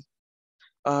freedom,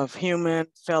 of human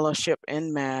fellowship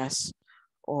en masse,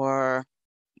 or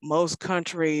most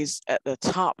countries at the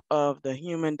top of the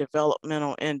Human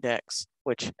Developmental Index,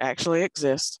 which actually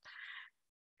exists,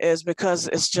 is because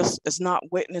it's not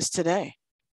witnessed today.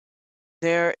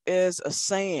 There is a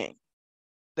saying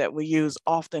that we use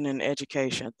often in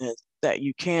education that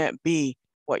you can't be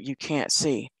what you can't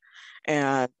see.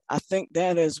 And I think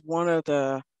that is one of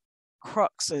the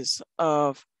cruxes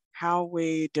of how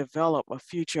we develop a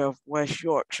future of West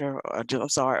Yorkshire,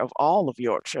 of all of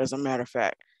Yorkshire, as a matter of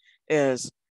fact,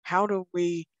 is how do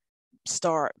we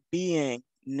start being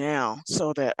now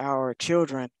so that our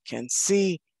children can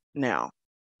see now?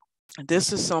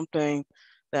 This is something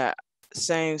that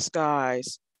Same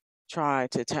Skies try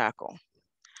to tackle.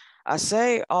 I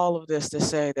say all of this to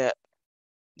say that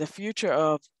the future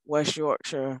of West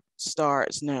Yorkshire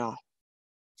starts now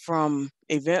from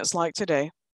events like today,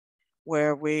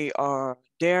 where we are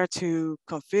dare to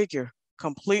configure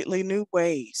completely new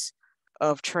ways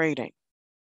of trading,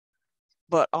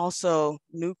 but also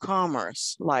new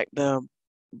commerce like the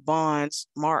bonds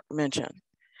Mark mentioned,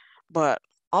 but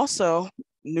also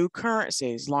new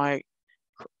currencies like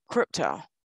crypto.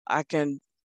 I can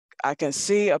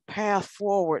see a path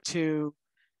forward to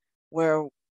where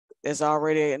is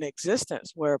already in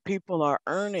existence, where people are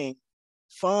earning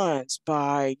funds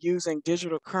by using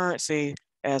digital currency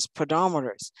as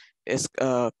pedometers. It's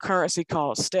a currency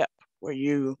called STEP, where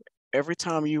every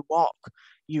time you walk,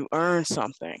 you earn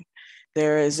something.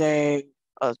 There is a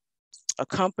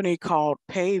company called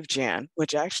PaveGen,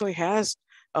 which actually has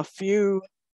a few,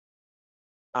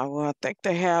 I think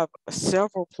they have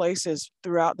several places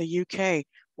throughout the UK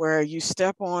where you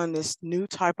step on this new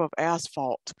type of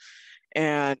asphalt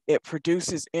and it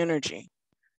produces energy.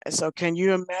 And so can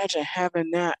you imagine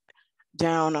having that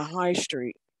down a high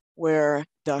street where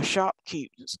the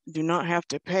shopkeepers do not have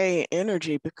to pay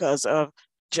energy because of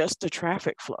just the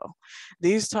traffic flow?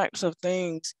 These types of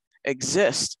things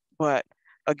exist, but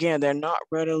again, they're not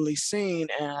readily seen.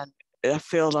 And I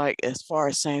feel like as far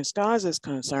as Same Skies is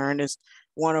concerned, is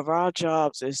one of our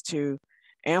jobs is to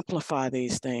amplify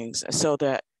these things so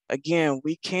that, again,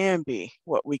 we can be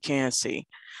what we can see.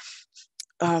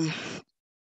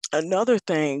 another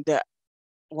thing that,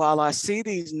 while I see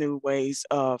these new ways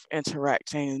of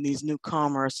interacting and these new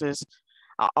commerces,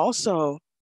 I also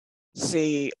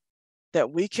see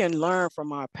that we can learn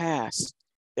from our past.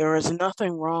 There is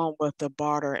nothing wrong with the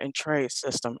barter and trade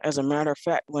system. As a matter of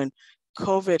fact, when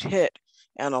COVID hit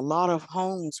and a lot of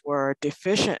homes were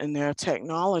deficient in their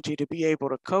technology to be able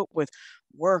to cope with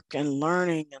work and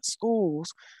learning and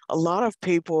schools, a lot of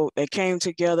people, they came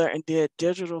together and did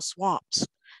digital swaps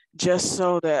just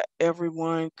so that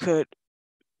everyone could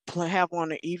have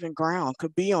on an even ground,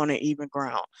 could be on an even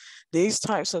ground. These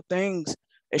types of things,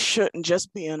 it shouldn't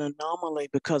just be an anomaly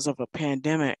because of a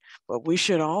pandemic, but we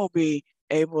should all be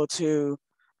able to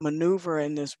maneuver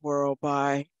in this world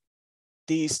by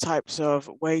these types of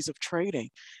ways of trading.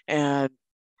 And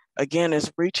again,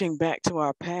 it's reaching back to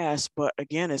our past, but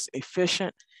again, it's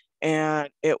efficient, and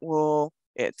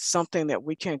it's something that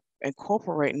we can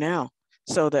incorporate now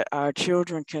so that our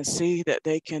children can see that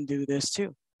they can do this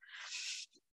too.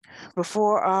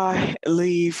 Before I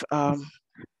leave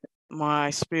my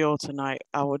spiel tonight,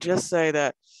 I will just say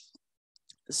that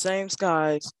the Same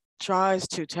Skies tries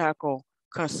to tackle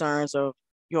concerns of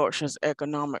Yorkshire's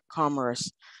economic commerce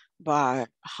by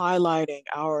highlighting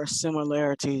our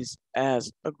similarities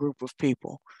as a group of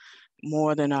people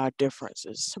more than our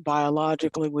differences.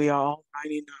 Biologically, we are all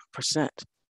 99%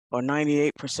 or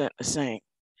 98% the same.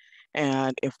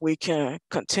 And if we can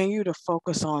continue to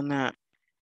focus on that,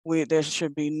 there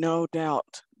should be no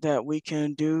doubt that we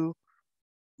can do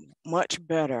much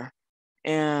better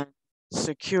in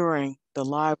securing the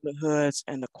livelihoods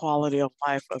and the quality of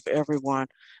life of everyone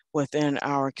within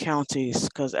our counties,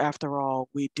 because after all,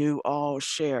 we do all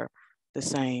share the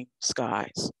same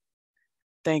skies.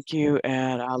 Thank you,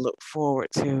 and I look forward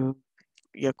to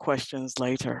your questions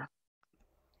later.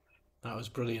 That was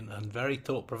brilliant and very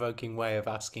thought-provoking way of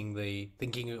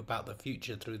thinking about the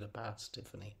future through the past,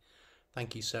 Tiffany.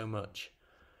 Thank you so much.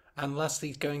 And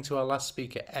lastly, going to our last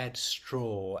speaker, Ed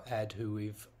Straw. Ed, who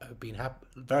we've been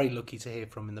very lucky to hear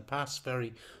from in the past,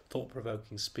 very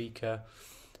thought-provoking speaker,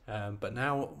 but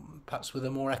now perhaps with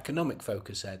a more economic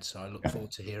focus, Ed. So I look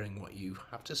forward to hearing what you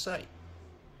have to say.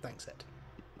 Thanks, Ed.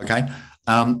 Okay.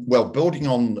 Well, building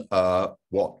on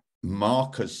what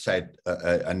Mark has said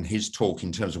and his talk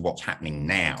in terms of what's happening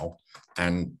now,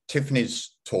 and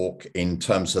Tiffany's talk in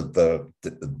terms of the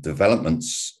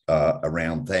developments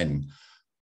around then,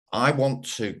 I want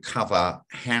to cover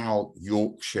how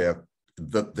Yorkshire,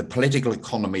 the political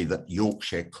economy that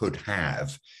Yorkshire could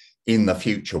have in the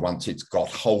future once it's got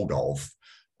hold of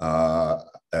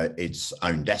its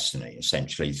own destiny,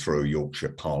 essentially through Yorkshire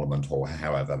Parliament or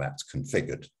however that's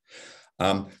configured.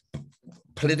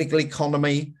 Political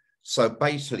economy, so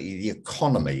basically the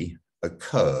economy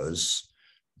occurs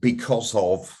because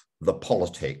of the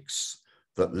politics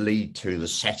that lead to the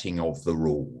setting of the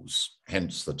rules,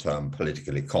 hence the term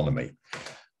political economy.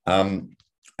 And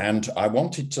I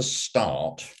wanted to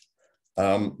start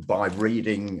by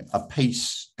reading a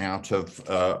piece out of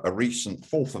a recent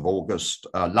 4th of August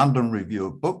London Review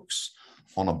of Books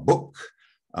on a book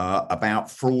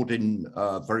about fraud in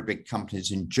very big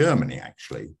companies in Germany,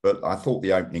 actually, but I thought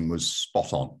the opening was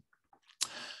spot on.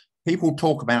 People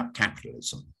talk about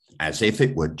capitalism as if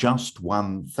it were just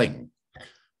one thing.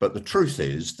 But the truth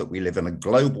is that we live in a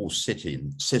global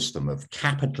system of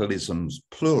capitalisms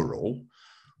plural,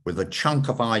 with a chunk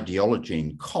of ideology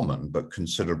in common, but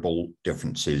considerable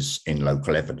differences in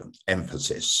local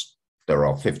emphasis. There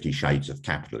are 50 shades of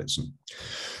capitalism.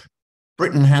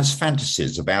 Britain has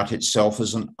fantasies about itself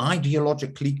as an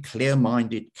ideologically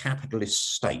clear-minded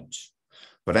capitalist state,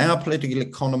 but our political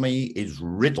economy is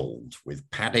riddled with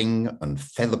padding and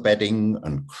featherbedding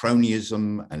and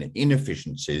cronyism and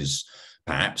inefficiencies,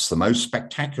 perhaps the most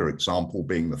spectacular example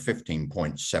being the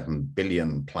 15.7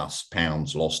 billion plus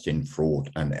pounds lost in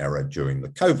fraud and error during the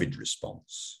COVID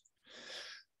response.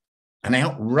 An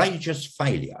outrageous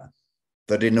failure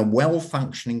that in a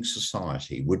well-functioning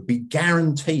society would be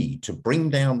guaranteed to bring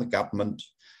down the government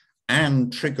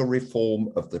and trigger reform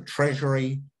of the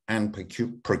Treasury and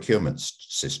procurement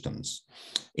systems.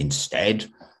 Instead,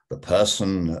 the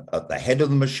person at the head of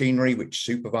the machinery which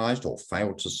supervised or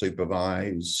failed to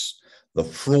supervise the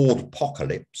fraud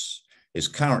apocalypse is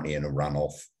currently in a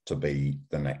runoff to be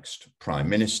the next Prime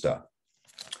Minister.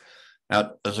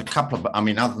 Now, there's a couple of,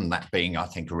 other than that being, I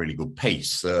think, a really good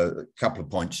piece, a couple of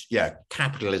points. Yeah,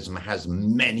 capitalism has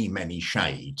many, many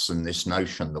shades, and this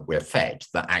notion that we're fed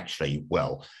that actually,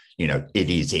 well, you know, it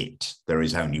is it. There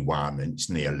is only one, and it's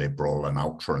neoliberal and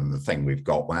ultra, and the thing we've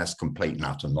got, well, that's complete and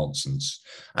utter nonsense,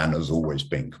 and has always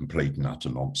been complete and utter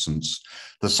nonsense.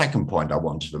 The second point I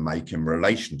wanted to make in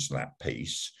relation to that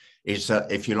piece is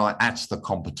that, if you like, that's the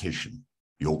competition.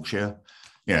 Yorkshire,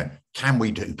 you know, can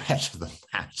we do better than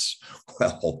that?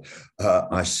 Well,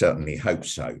 I certainly hope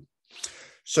so.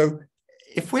 So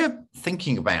if we're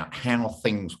thinking about how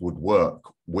things would work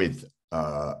with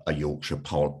a Yorkshire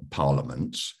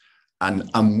Parliament,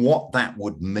 and what that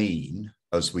would mean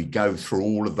as we go through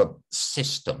all of the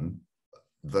system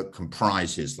that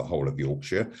comprises the whole of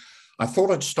Yorkshire, I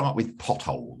thought I'd start with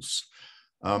potholes.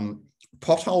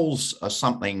 Potholes are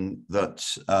something that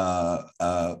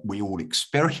we all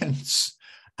experience,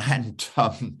 and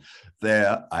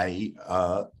they're a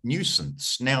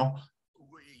nuisance. Now,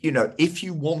 you know, if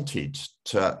you wanted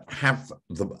to have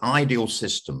the ideal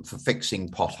system for fixing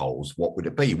potholes, what would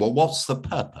it be? Well, what's the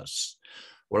purpose?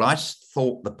 Well, I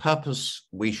thought the purpose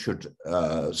we should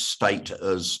state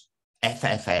as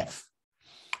FFF,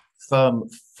 firm,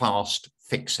 fast,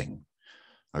 fixing.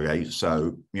 Okay,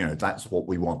 so, you know, that's what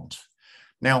we want.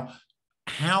 Now,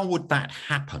 how would that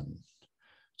happen?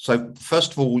 So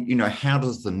first of all, you know, how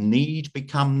does the need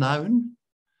become known?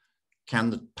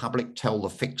 Can the public tell the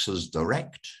fixers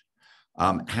direct?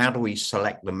 How do we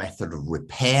select the method of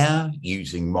repair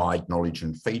using wide knowledge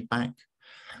and feedback?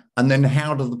 And then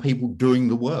how do the people doing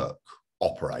the work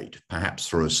operate, perhaps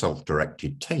through a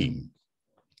self-directed team?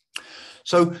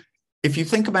 So if you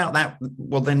think about that,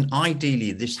 well, then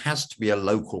ideally this has to be a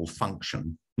local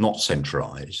function, not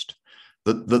centralized.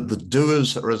 The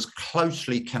doers are as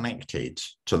closely connected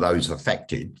to those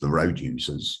affected, the road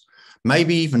users,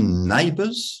 maybe even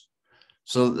neighbours,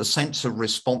 so that the sense of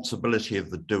responsibility of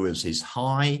the doers is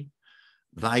high.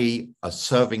 They are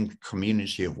serving the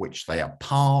community of which they are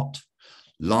part.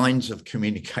 Lines of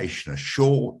communication are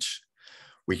short.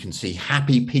 We can see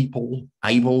happy people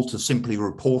able to simply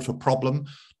report a problem,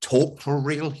 talk to a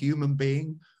real human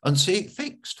being, and see it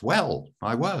fixed. Well,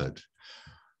 my word.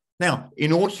 Now,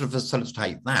 in order to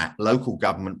facilitate that, local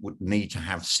government would need to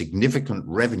have significant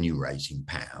revenue raising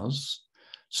powers,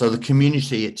 so the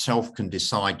community itself can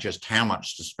decide just how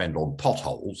much to spend on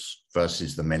potholes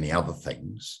versus the many other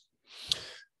things.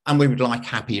 And we would like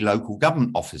happy local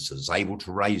government officers able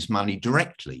to raise money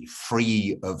directly,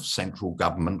 free of central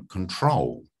government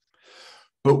control,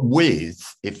 but with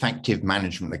effective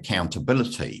management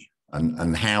accountability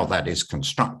and how that is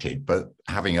constructed, but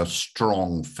having a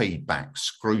strong feedback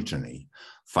scrutiny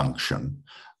function.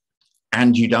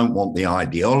 And you don't want the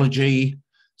ideology,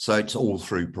 so it's all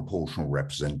through proportional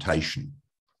representation.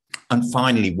 And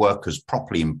finally, workers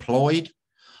properly employed,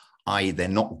 i.e. they're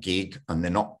not gig and they're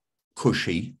not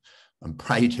cushy, and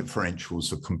pay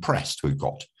differentials are compressed. We've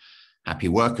got happy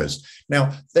workers.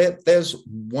 Now, there's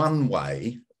one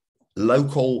way,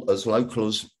 local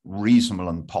as reasonable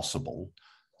and possible,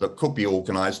 that could be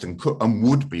organised and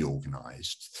would be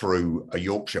organised through a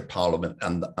Yorkshire Parliament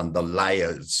and the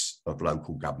layers of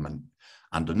local government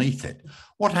underneath it.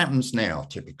 What happens now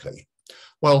typically?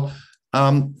 Well,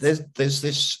 there's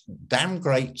this damn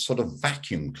great sort of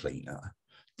vacuum cleaner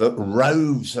that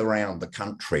roves around the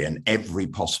country and every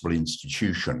possible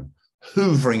institution,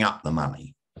 hoovering up the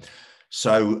money.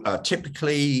 So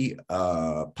typically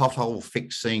pothole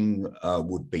fixing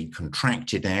would be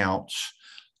contracted out,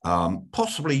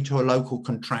 possibly to a local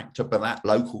contractor, but that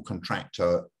local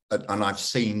contractor, and I've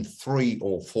seen 3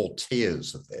 or 4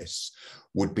 tiers of this,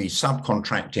 would be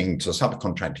subcontracting to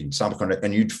subcontracting,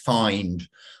 and you'd find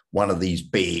one of these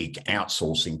big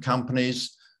outsourcing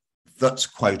companies that's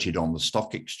quoted on the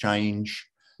stock exchange,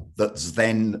 that's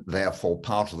then therefore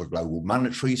part of the global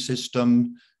monetary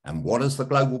system. And what does the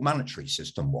global monetary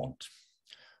system want?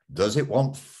 Does it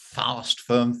want fast,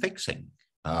 firm fixing?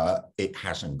 It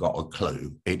hasn't got a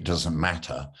clue. It doesn't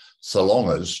matter, so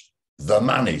long as the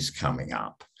money's coming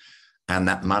up. And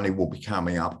that money will be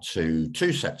coming up to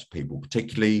 2 sets of people,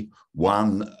 particularly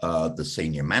one, the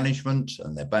senior management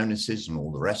and their bonuses and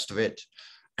all the rest of it.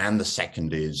 And the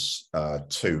second is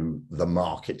to the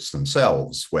markets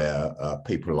themselves, where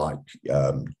people like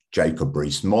Jacob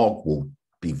Rees-Mogg will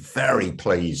be very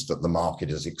pleased that the market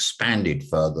has expanded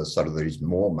further so that there is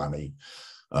more money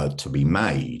to be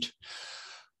made.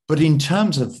 But in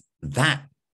terms of that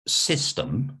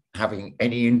system having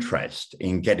any interest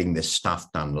in getting this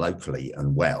stuff done locally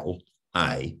and well,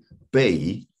 A,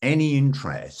 B, any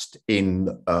interest in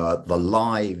the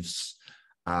lives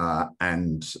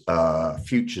and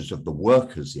futures of the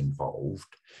workers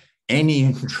involved, any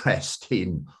interest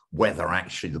in whether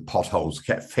actually the potholes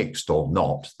get fixed or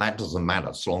not, that doesn't matter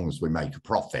as long as we make a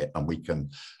profit and we can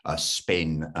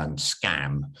spin and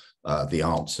scam the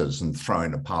answers and throw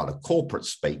in a part of corporate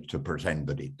speak to pretend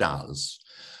that it does.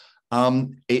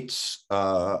 It's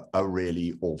a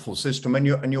really awful system, and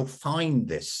you'll find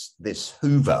this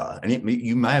Hoover, and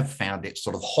you may have found it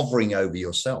sort of hovering over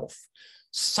yourself,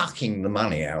 sucking the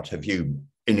money out of you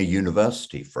in a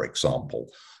university, for example,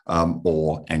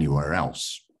 or anywhere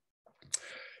else.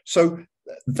 So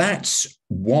that's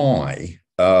why,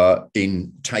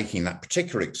 in taking that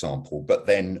particular example, but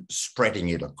then spreading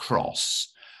it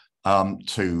across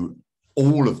to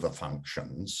all of the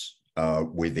functions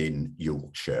within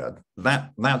Yorkshire,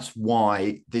 that's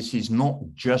why this is not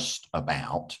just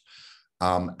about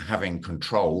having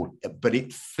control, but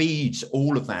it feeds,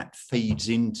 all of that feeds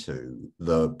into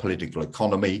the political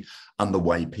economy and the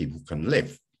way people can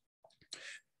live.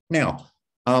 Now,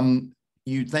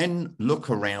 you then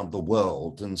look around the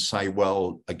world and say,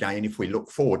 well, again, if we look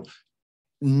forward,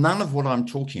 none of what I'm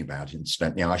talking about,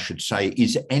 incidentally, I should say,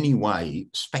 is any way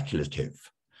speculative.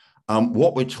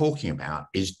 What we're talking about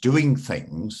is doing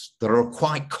things that are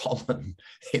quite common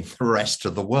in the rest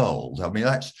of the world. I mean,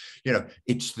 that's,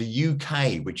 it's the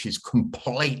UK which is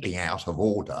completely out of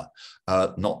order,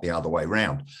 not the other way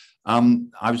around.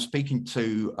 I was speaking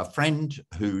to a friend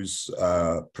who's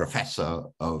a professor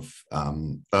of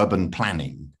urban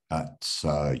planning at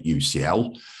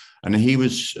UCL, and he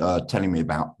was telling me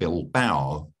about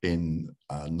Bilbao in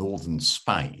northern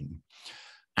Spain.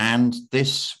 And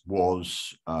this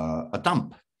was a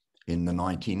dump in the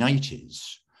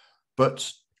 1980s. But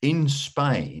in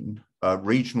Spain,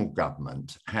 regional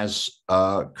government has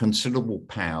considerable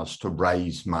powers to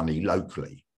raise money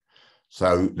locally.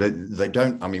 So they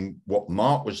don't, I mean, what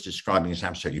Mark was describing is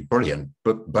absolutely brilliant,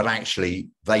 but actually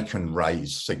they can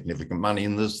raise significant money.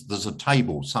 And there's a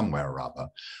table somewhere or other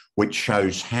which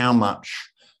shows how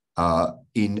much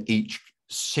in each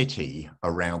city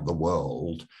around the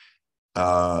world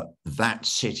that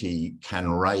city can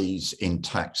raise in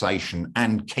taxation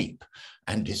and keep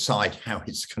and decide how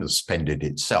it's going to spend it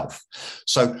itself.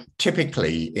 So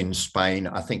typically in Spain,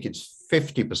 I think it's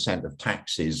 50% of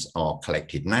taxes are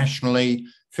collected nationally,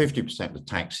 50% of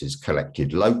taxes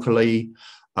collected locally.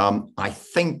 I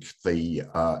think the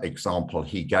example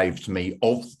he gave to me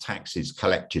of the taxes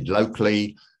collected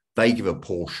locally, they give a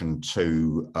portion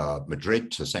to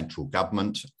Madrid, to central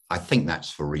government. I think that's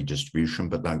for redistribution,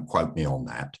 but don't quote me on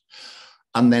that.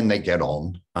 And then they get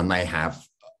on and they have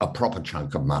a proper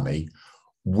chunk of money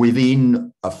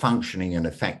within a functioning and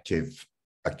effective,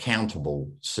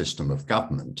 accountable system of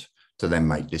government to then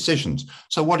make decisions.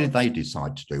 So what did they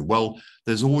decide to do? Well,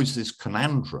 there's always this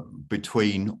conundrum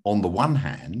between, on the one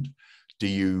hand, do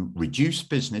you reduce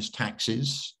business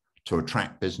taxes to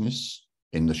attract business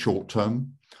in the short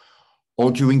term? Or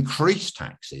do you increase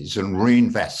taxes and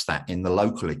reinvest that in the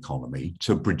local economy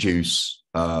to produce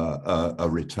a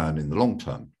return in the long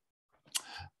term?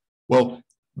 Well,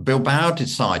 Bilbao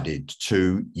decided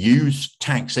to use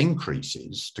tax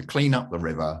increases to clean up the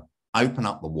river, open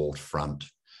up the waterfront.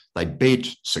 They bid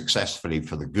successfully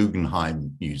for the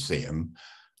Guggenheim Museum,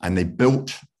 and they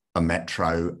built a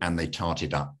metro and they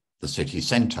tarted up the city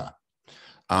centre.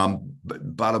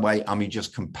 By the way, I mean,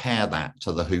 just compare that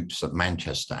to the hoops that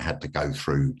Manchester had to go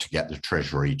through to get the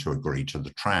Treasury to agree to the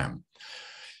tram.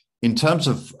 In terms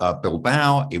of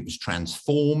Bilbao, it was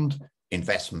transformed,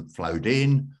 investment flowed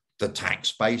in, the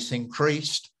tax base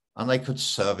increased, and they could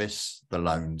service the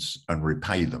loans and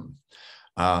repay them.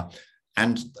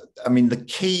 And I mean, the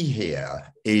key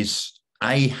here is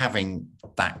A, having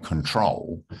that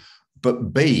control,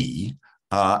 but B,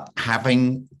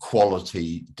 having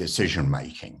quality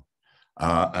decision-making.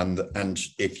 And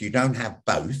if you don't have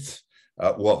both,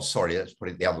 well, sorry, let's put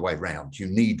it the other way around. You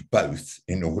need both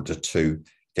in order to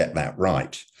get that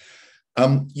right.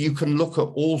 You can look at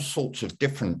all sorts of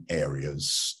different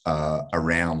areas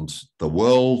around the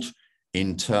world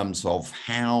in terms of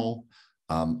how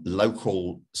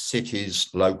local cities,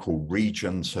 local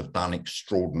regions have done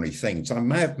extraordinary things. I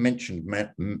may have mentioned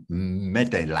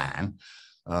Medellin,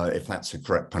 if that's the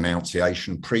correct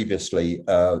pronunciation, previously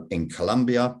in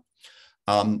Colombia.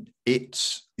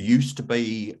 It used to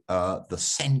be the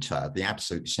center, the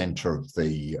absolute center of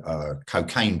the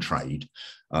cocaine trade.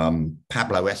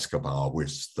 Pablo Escobar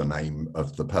was the name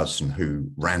of the person who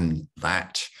ran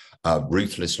that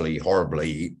ruthlessly,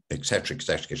 horribly, et cetera,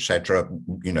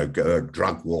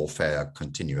 drug warfare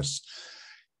continuous.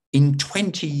 In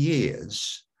 20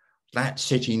 years, that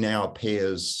city now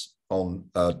appears on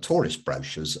tourist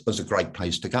brochures as a great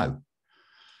place to go.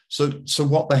 So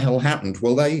what the hell happened?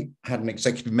 Well, they had an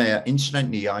executive mayor.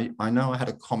 Incidentally, I know I had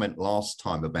a comment last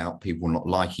time about people not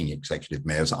liking executive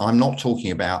mayors. I'm not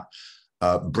talking about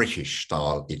British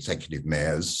style executive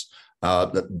mayors.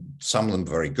 Some of them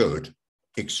very good,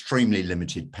 extremely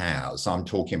limited powers. I'm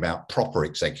talking about proper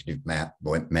executive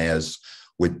mayors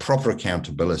with proper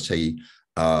accountability,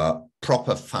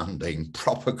 proper funding,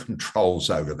 proper controls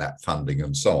over that funding,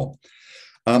 and so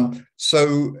on.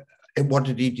 So what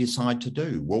did he decide to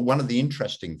do? Well, one of the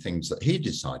interesting things that he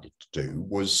decided to do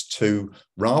was to,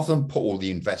 rather than put all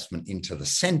the investment into the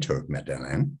center of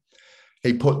Medellin,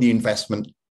 he put the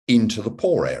investment into the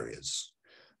poor areas.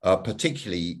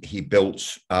 Particularly, he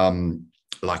built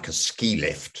like a ski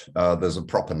lift. There's a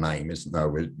proper name, isn't there?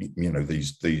 With, you know,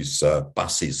 these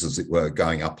buses, as it were,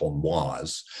 going up on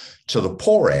wires to the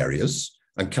poor areas,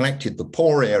 and connected the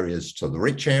poor areas to the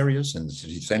rich areas in the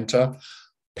city centre.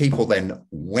 People then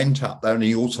went up there, and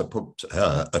he also put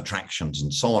attractions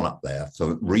and so on up there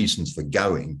for reasons for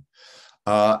going.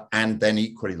 And then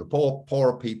equally, the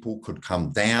poorer people could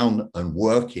come down and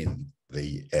work in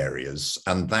the areas.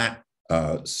 And that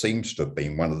seems to have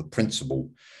been one of the principal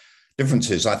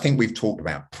differences. I think we've talked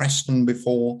about Preston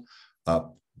before.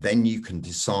 Then you can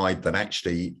decide that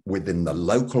actually within the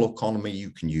local economy,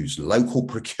 you can use local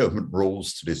procurement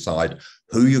rules to decide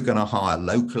who you're going to hire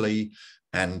locally.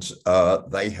 And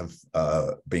they have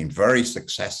been very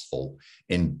successful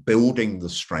in building the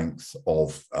strength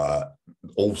of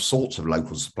all sorts of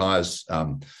local suppliers,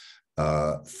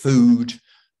 food,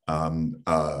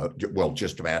 well,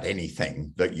 just about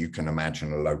anything that you can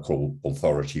imagine a local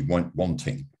authority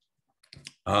wanting.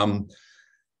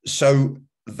 So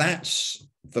that's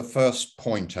the first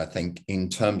point, I think, in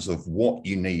terms of what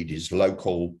you need is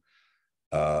local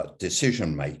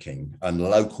decision-making and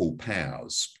local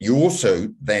powers. You also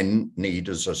then need,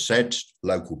 as I said,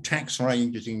 local tax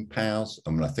raising powers. I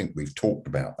mean, I think we've talked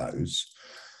about those.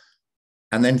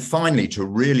 And then finally, to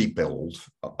really build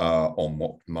on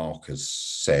what Mark has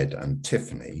said and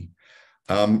Tiffany,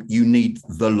 you need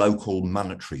the local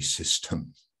monetary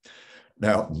system.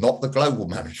 Now, not the global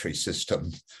monetary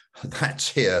system. That's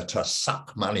here to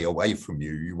suck money away from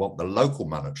you. You want the local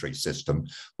monetary system,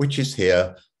 which is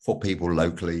here for people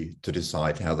locally to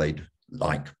decide how they'd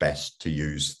like best to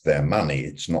use their money.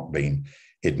 It's not been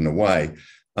hidden away.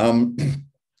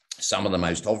 Some of the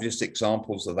most obvious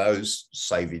examples of those,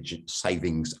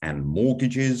 savings and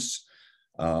mortgages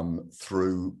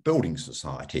through building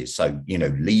societies. So, you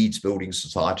know, Leeds Building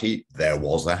Society, there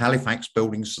was a Halifax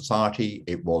Building Society.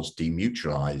 It was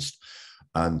demutualised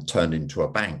and turned into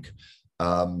a bank.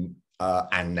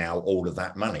 And now all of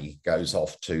that money goes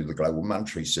off to the global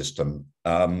monetary system.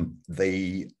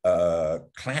 The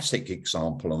classic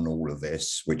example on all of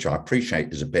this, which I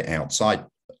appreciate is a bit outside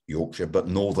Yorkshire, but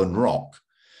Northern Rock.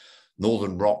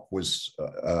 Northern Rock was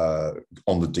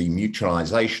on the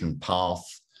demutualisation path.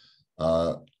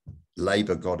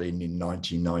 Labour got in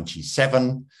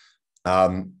 1997.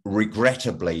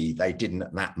 Regrettably, they didn't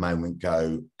at that moment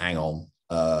go, hang on,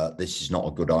 this is not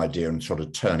a good idea, and sort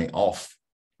of turn it off.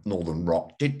 Northern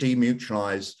Rock did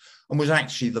demutualise and was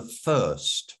actually the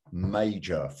first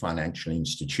major financial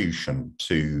institution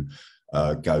to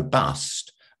go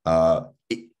bust.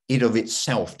 It of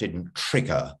itself didn't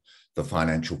trigger the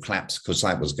financial collapse because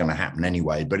that was going to happen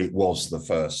anyway, but it was the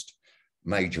first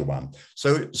major one.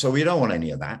 So we don't want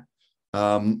any of that.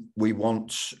 We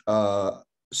want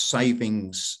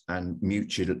savings and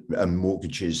mutual and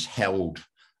mortgages held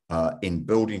in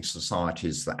building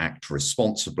societies that act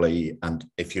responsibly and,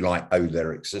 if you like, owe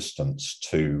their existence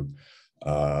to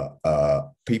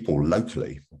people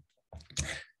locally.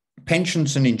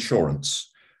 Pensions and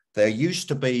insurance. There used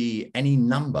to be any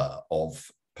number of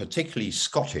particularly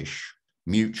Scottish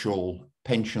mutual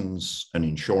pensions and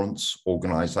insurance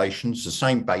organisations, the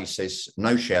same basis,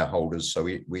 no shareholders. So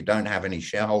we don't have any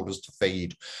shareholders to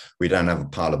feed. We don't have a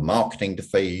pile of marketing to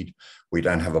feed. We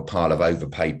don't have a pile of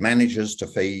overpaid managers to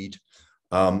feed.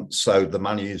 So the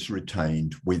money is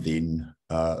retained within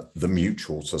the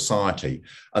mutual society.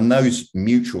 And those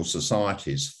mutual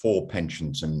societies for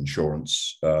pensions and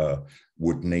insurance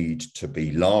would need to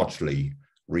be largely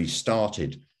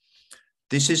restarted.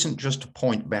 This isn't just a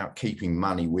point about keeping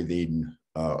money within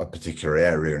a particular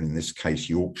area, and in this case,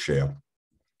 Yorkshire.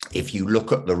 If you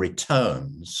look at the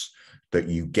returns that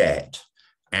you get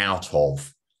out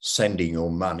of sending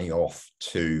your money off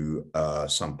to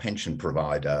some pension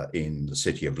provider in the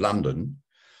City of London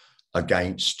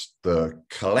against the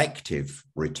collective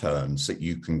returns that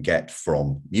you can get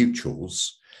from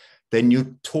mutuals, then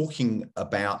you're talking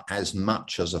about as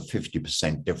much as a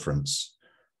 50% difference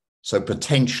So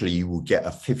potentially you will get a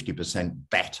 50%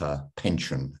 better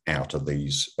pension out of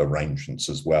these arrangements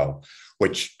as well,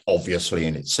 which obviously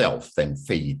in itself then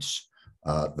feeds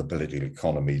the political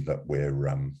economy that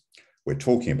we're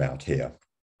talking about here.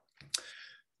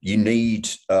 You need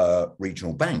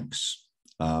regional banks.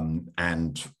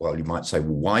 And well, you might say,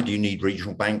 well, why do you need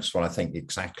regional banks? Well, I think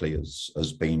exactly as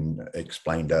has been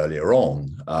explained earlier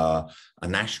on, a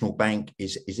national bank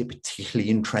is it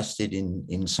particularly interested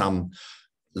in some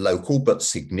local but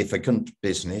significant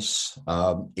business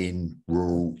in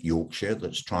rural Yorkshire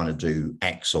that's trying to do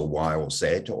X or Y or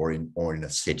Z, or in a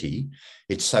city?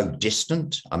 It's so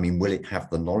distant. I mean, will it have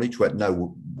the knowledge? Well,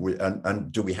 no.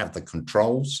 And do we have the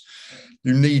controls?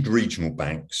 You need regional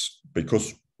banks,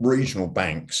 because regional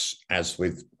banks, as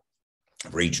with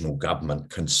regional government,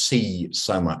 can see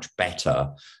so much better,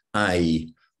 A,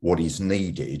 what is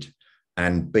needed,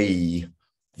 and B,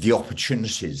 the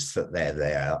opportunities that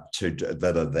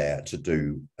are there to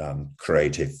do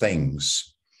creative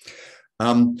things.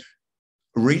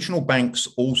 Regional banks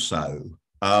also.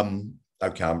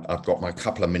 Okay, I've got my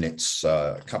couple of minutes.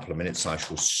 I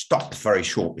shall stop very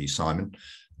shortly, Simon.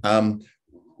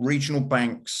 Regional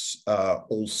banks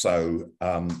also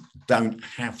don't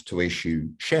have to issue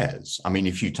shares. I mean,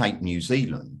 if you take New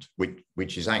Zealand,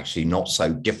 which is actually not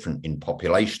so different in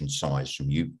population size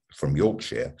from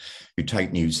Yorkshire, you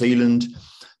take New Zealand,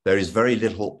 there is very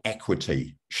little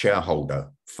equity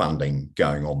shareholder funding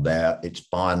going on there. It's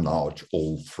by and large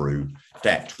all through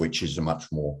debt, which is a much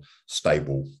more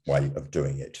stable way of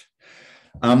doing it.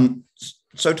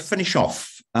 So to finish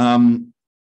off,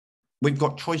 we've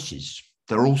got choices.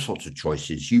 There are all sorts of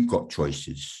choices. You've got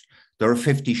choices. There are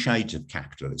 50 shades of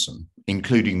capitalism,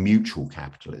 including mutual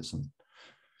capitalism.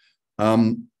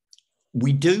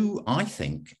 We do, I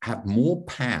think, have more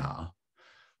power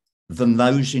than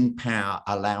those in power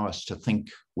allow us to think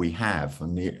we have.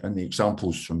 And the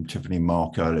examples from Tiffany and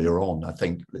Mark earlier on, I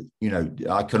think,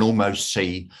 I can almost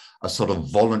see a sort of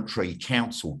voluntary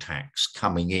council tax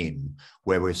coming in,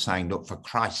 where we're saying, look, for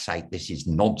Christ's sake, this is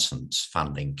nonsense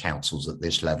funding councils at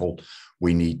this level.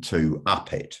 We need to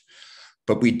up it.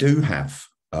 But we do have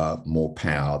more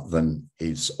power than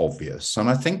is obvious. And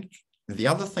I think the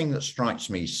other thing that strikes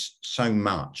me so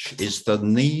much is the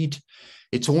need.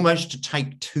 It's almost to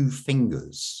take two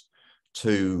fingers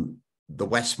to the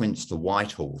Westminster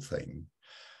Whitehall thing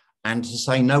and to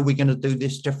say, no, we're going to do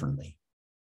this differently.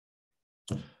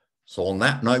 So on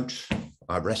that note,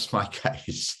 I rest my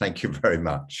case. Thank you very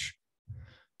much.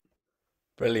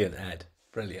 Brilliant, Ed.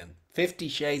 Brilliant. 50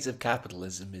 Shades of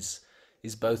Capitalism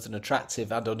is both an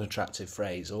attractive and unattractive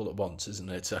phrase all at once, isn't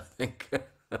it? I think.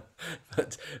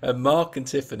 But Mark and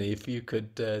Tiffany, if you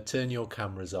could turn your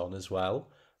cameras on as well.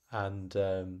 And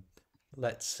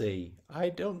let's see. I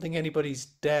don't think anybody's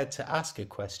dared to ask a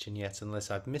question yet, unless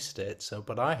I've missed it.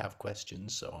 But I have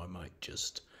questions, so I might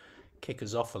just kick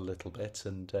us off a little bit.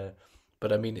 And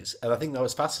but I mean, I think that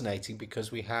was fascinating,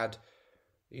 because we had,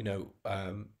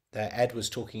 there Ed was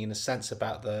talking in a sense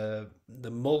about the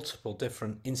multiple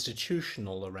different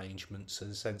institutional arrangements, in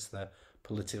a sense, the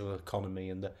political economy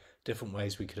and the different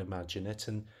ways we could imagine it.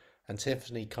 And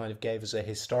Tiffany kind of gave us a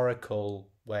historical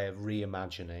way of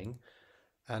reimagining.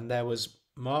 And there was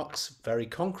Mark's very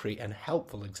concrete and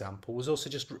helpful example was also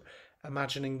just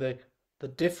imagining the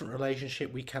different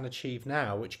relationship we can achieve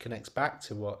now, which connects back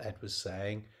to what Ed was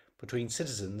saying, between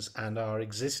citizens and our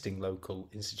existing local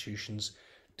institutions,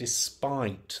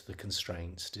 despite the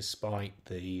constraints, despite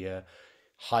the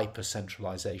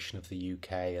hyper-centralisation of the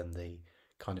UK and the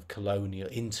kind of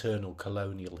internal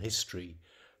colonial history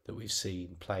that we've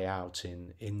seen play out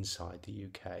inside the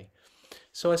UK.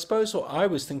 So I suppose what I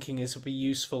was thinking is it would be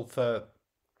useful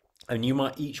and you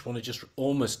might each want to just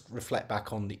almost reflect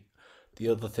back on the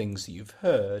other things that you've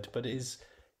heard, but is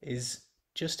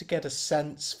just to get a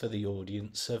sense for the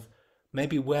audience of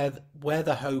maybe where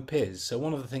the hope is. So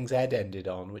one of the things Ed ended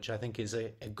on, which I think is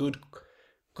a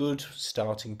good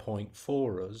starting point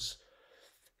for us,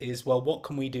 is, well, what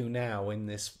can we do now in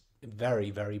this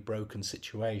very, very broken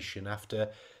situation after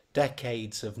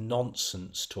decades of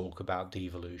nonsense talk about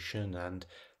devolution and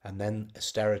then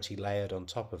austerity layered on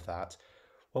top of that?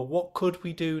 Well, what could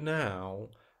we do now?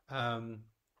 And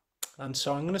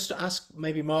so I'm going to ask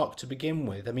maybe Mark to begin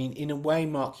with. I mean, in a way,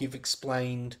 Mark, you've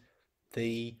explained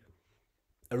a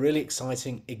really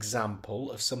exciting example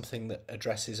of something that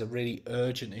addresses a really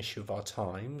urgent issue of our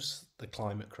times, the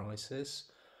climate crisis.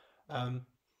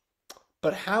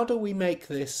 But how do we make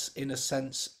this, in a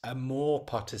sense, a more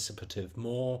participative,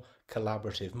 more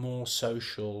collaborative, more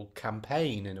social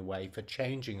campaign, in a way, for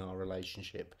changing our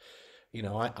relationship?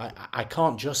 I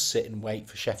can't just sit and wait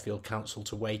for Sheffield Council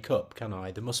to wake up, can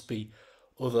I? There must be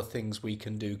other things we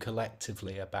can do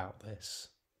collectively about this?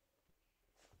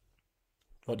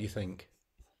 What do you think?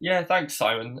 Yeah, thanks,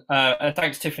 Simon. And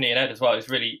thanks, Tiffany and Ed as well. It's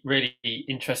really, really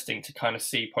interesting to kind of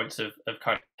see points of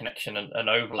kind of connection and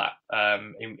overlap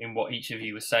in what each of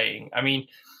you were saying. I'm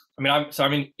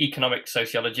an economic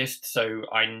sociologist, so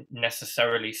I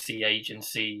necessarily see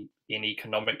agency in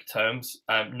economic terms,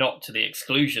 not to the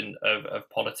exclusion of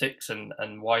politics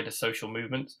and wider social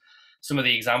movements. Some of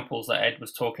the examples that Ed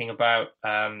was talking about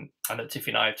and that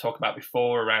Tiffany and I have talked about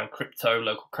before around crypto,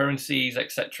 local currencies,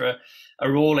 etc.,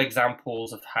 are all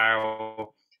examples of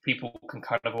how people can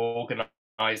kind of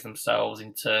organize themselves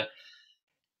into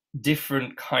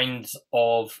different kinds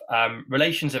of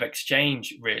relations of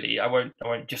exchange. Really, I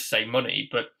won't just say money,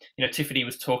 but Tiffany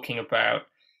was talking about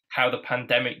how the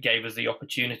pandemic gave us the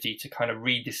opportunity to kind of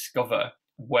rediscover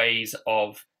ways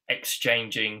of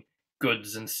exchanging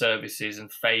goods and services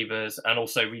and favors, and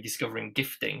also rediscovering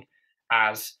gifting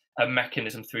as a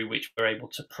mechanism through which we're able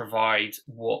to provide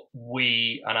what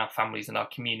we and our families and our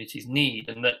communities need.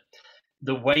 And that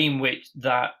the way in which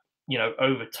that,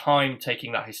 over time,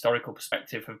 taking that historical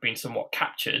perspective, have been somewhat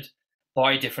captured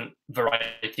by different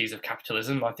varieties of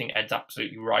capitalism. I think Ed's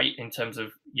absolutely right in terms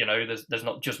of, there's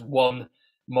not just one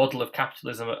model of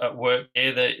capitalism at work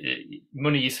here. That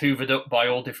money is hoovered up by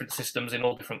all different systems in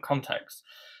all different contexts.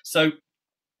 So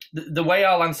the way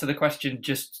I'll answer the question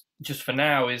just for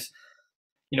now is,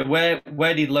 where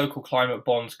did local climate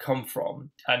bonds come from?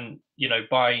 And,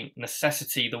 by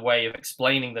necessity, the way of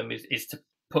explaining them is to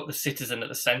put the citizen at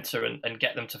the centre and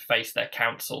get them to face their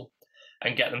council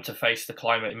and get them to face the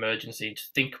climate emergency, and to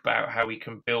think about how we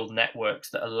can build networks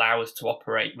that allow us to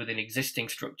operate within existing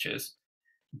structures,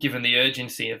 given the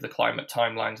urgency of the climate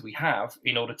timelines we have,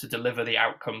 in order to deliver the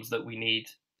outcomes that we need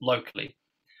locally.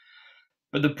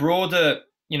 But the broader,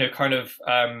 kind of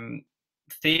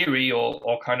theory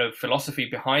or kind of philosophy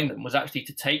behind them was actually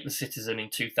to take the citizen in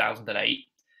 2008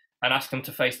 and ask them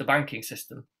to face the banking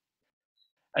system,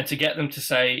 and to get them to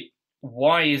say,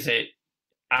 why is it,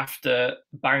 after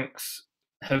banks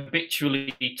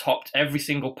habitually topped every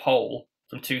single poll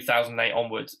from 2008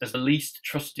 onwards as the least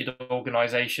trusted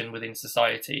organization within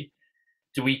society,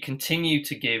 do we continue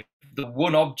to give the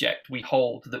one object we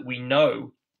hold that we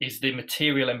know is the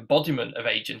material embodiment of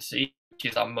agency, which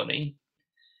is our money,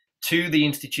 to the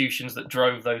institutions that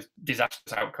drove those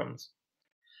disastrous outcomes?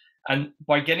 And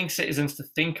by getting citizens to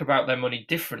think about their money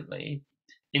differently,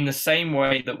 in the same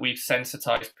way that we've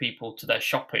sensitized people to their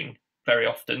shopping very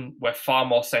often, we're far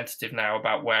more sensitive now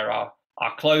about where our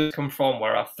clothes come from,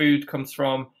 where our food comes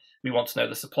from. We want to know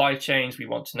the supply chains. We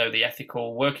want to know the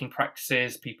ethical working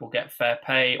practices. People get fair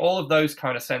pay, all of those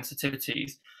kind of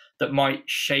sensitivities that might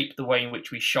shape the way in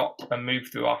which we shop and move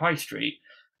through our high street.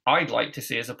 I'd like to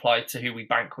see us applied to who we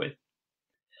bank with.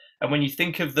 And when you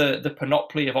think of the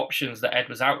panoply of options that Ed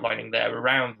was outlining there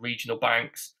around regional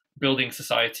banks, building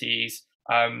societies,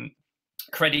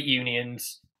 credit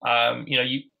unions,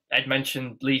 Ed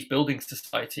mentioned Leeds Building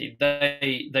Society.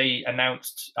 They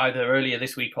announced either earlier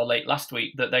this week or late last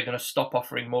week that they're going to stop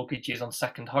offering mortgages on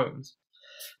second homes,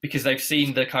 because they've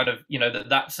seen the kind of,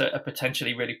 that's a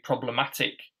potentially really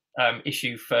problematic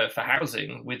issue for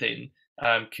housing within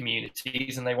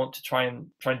communities, and they want to try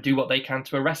and do what they can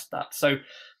to arrest that. So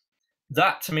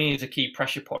that, to me, is a key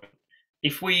pressure point.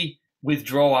 If we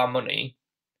withdraw our money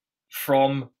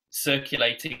from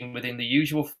circulating within the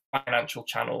usual financial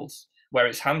channels, where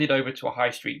it's handed over to a high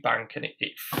street bank and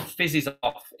it fizzes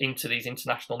off into these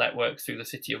international networks through the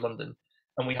City of London,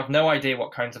 and we have no idea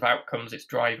what kinds of outcomes it's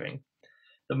driving,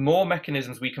 the more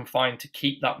mechanisms we can find to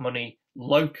keep that money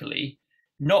locally,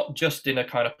 not just in a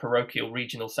kind of parochial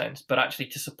regional sense, but actually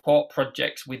to support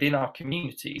projects within our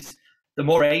communities, the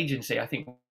more agency I think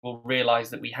we'll realise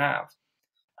that we have.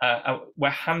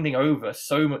 We're handing over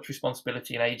so much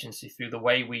responsibility and agency through the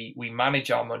way we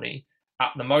manage our money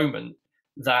at the moment,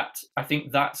 that I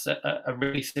think that's a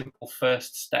really simple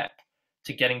first step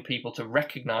to getting people to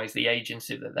recognise the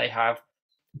agency that they have,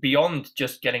 beyond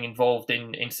just getting involved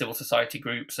in civil society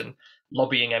groups and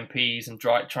lobbying MPs and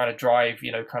trying to drive,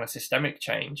 kind of systemic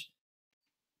change.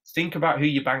 Think about who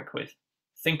you bank with.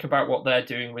 Think about what they're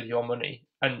doing with your money,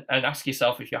 and ask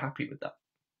yourself if you're happy with that.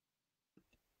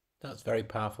 That's very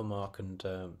powerful, Mark. And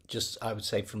I would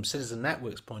say from Citizen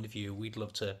Network's point of view, we'd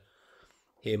love to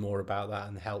hear more about that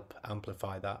and help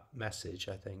amplify that message,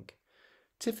 I think.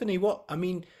 Tiffany,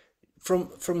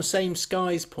 from Same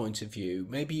Skies point of view,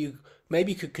 maybe you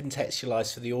could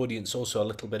contextualize for the audience also a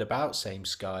little bit about Same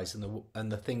Skies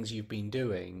and the things you've been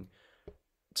doing.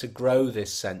 to grow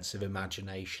this sense of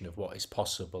imagination of what is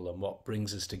possible and what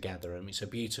brings us together. I mean, it's a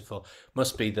beautiful,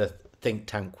 must be the think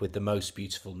tank with the most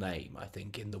beautiful name, I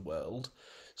think, in the world.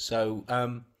 So,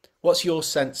 what's your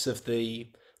sense of the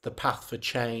path for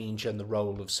change and the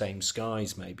role of Same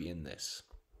Skies maybe in this?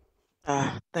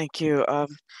 Thank you.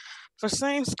 For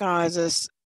Same Skies, it's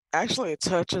actually it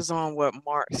touches on what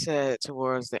Mark said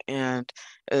towards the end,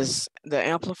 is the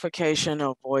amplification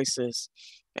of voices.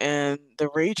 And the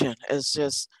region is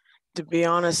just, to be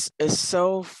honest, is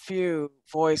so few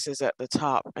voices at the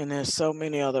top, and there's so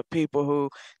many other people who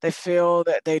they feel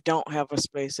that they don't have a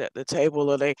space at the table,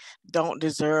 or they don't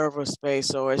deserve a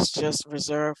space, or it's just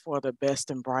reserved for the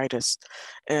best and brightest.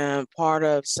 And part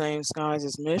of Same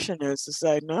Skies' mission is to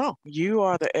say, no, you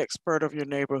are the expert of your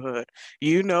neighborhood.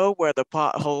 You know where the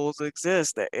potholes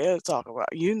exist that Ed talked about.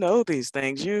 You know these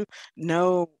things. You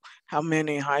know how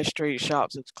many high street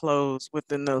shops have closed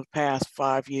within the past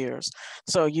 5 years.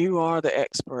 So you are the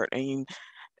expert, and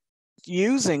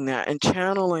using that and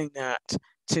channeling that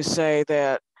to say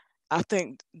that I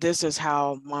think this is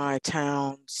how my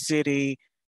town, city,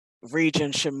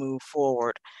 region should move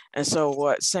forward. And so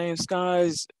what Same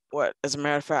Skies, what as a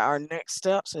matter of fact, our next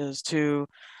steps is to,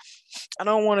 I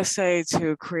don't want to say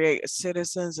to create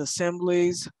citizens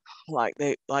assemblies like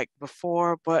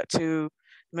before, but to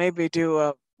maybe do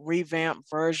a revamped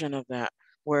version of that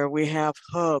where we have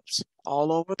hubs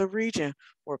all over the region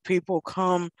where people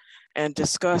come and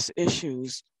discuss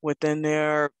issues within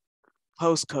their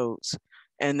postcodes,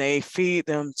 and they feed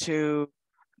them to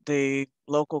the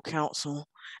local council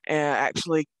and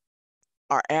actually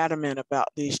are adamant about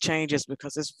these changes,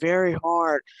 because it's very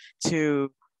hard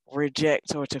to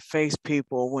reject or to face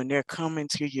people when they're coming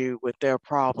to you with their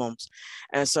problems.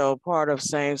 And so part of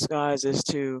Same Skies is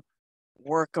to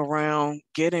work around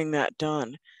getting that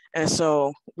done. And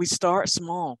so we start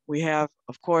small. We have,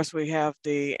 of course, we have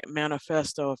the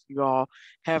manifesto. If you all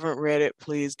haven't read it,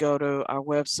 please go to our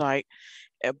website.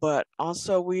 But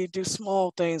also we do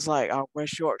small things like our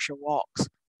West Yorkshire walks,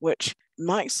 which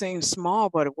might seem small,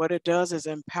 but what it does is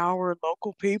empower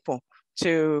local people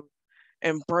to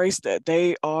embrace that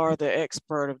they are the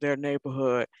expert of their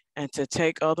neighborhood, and to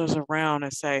take others around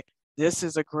and say, this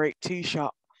is a great tea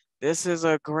shop. This is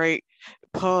a great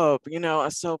pub,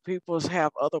 and so people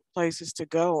have other places to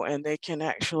go, and they can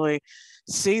actually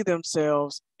see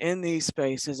themselves in these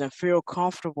spaces and feel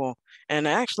comfortable and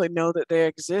actually know that they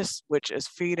exist, which is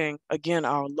feeding, again,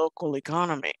 our local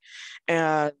economy.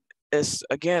 And it's,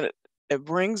 again, it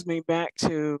brings me back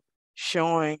to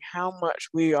showing how much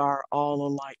we are all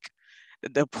alike.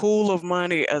 The pool of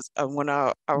money, as when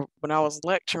I was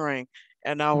lecturing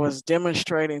and I was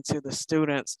demonstrating to the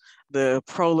students the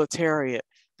proletariat,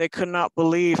 they could not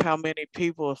believe how many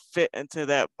people fit into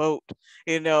that boat,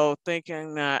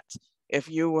 thinking that if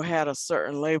you had a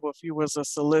certain label, if you was a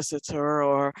solicitor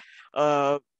or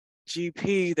a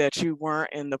GP, that you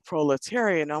weren't in the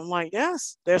proletariat. And I'm like,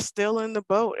 yes, they're still in the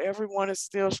boat. Everyone is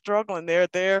still struggling. They're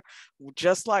there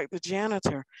just like the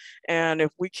janitor. And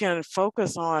if we can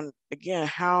focus on, again,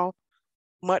 how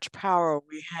much power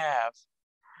we have,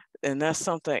 and that's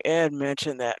something Ed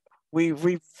mentioned, that we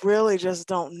really just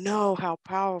don't know how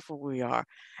powerful we are.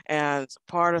 And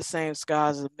part of Same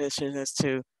Skies' mission is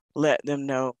to let them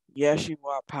know, yes, you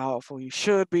are powerful. You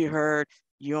should be heard.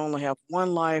 You only have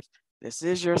one life. This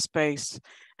is your space,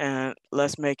 and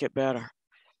let's make it better.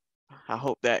 I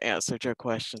hope that answered your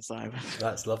question, Simon.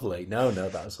 That's lovely. No,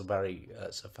 that was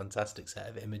it's a fantastic set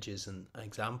of images and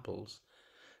examples.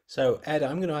 So, Ed,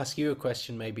 I'm going to ask you a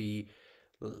question, maybe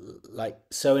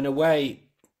so in a way,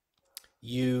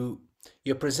 you're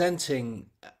presenting,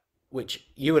 which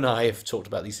you and I have talked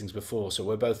about these things before, so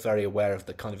we're both very aware of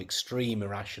the kind of extreme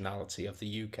irrationality of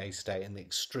the UK state and the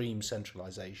extreme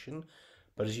centralisation.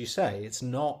 But as you say, it's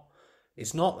not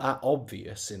that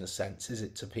obvious in a sense, is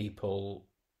it, to people,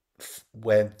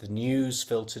 where the news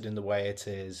filtered in the way it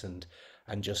is, and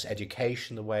just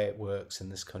education the way it works in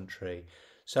this country.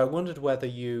 So I wondered whether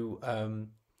you,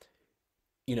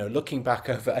 looking back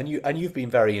over, and you've been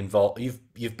very involved.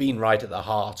 You've been right at the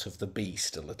heart of the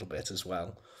beast a little bit as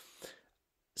well.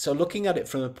 So looking at it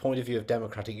from the point of view of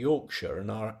democratic Yorkshire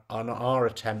and our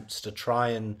attempts to try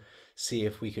and see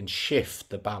if we can shift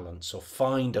the balance or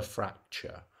find a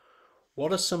fracture,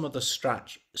 what are some of the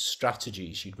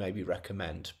strategies you'd maybe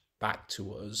recommend back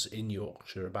to us in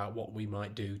Yorkshire about what we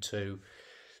might do to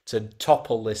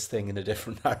topple this thing in a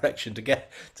different direction, to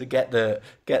get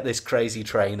this crazy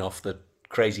train off the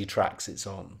crazy tracks it's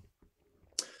on?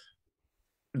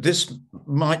 This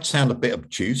might sound a bit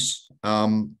obtuse,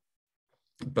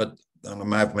 but, and I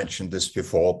may have mentioned this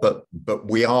before, but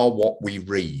we are what we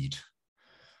read.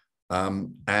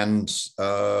 and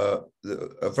a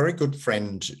very good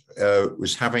friend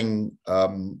was having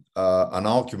an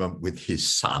argument with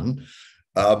his son.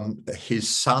 His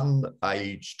son,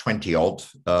 age 20 odd,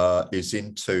 is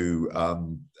into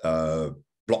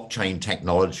blockchain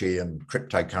technology and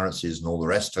cryptocurrencies and all the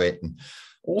rest of it, and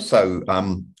also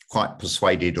quite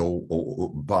persuaded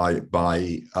by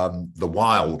the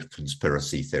wild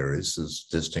conspiracy theories as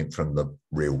distinct from the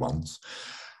real ones.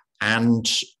 And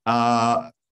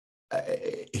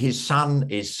his son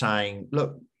is saying,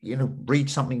 look, read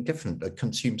something different,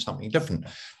 consume something different.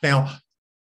 Now,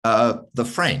 the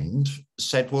friend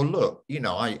said, well, look,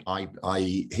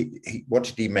 what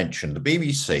did he mention? The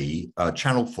BBC,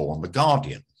 Channel 4 and The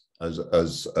Guardian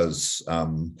as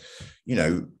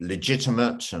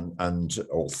legitimate and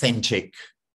authentic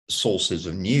sources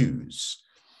of news.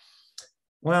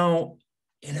 Well,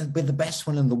 with the best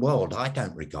one in the world, I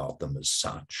don't regard them as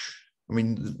such. I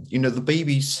mean, the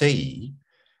BBC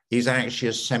is actually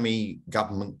a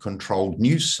semi-government controlled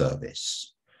news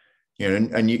service,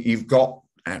 and you've got,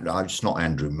 it's not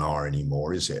Andrew Marr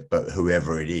anymore, is it? But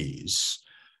whoever it is,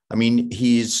 I mean,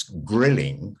 he's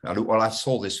grilling. Well, I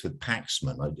saw this with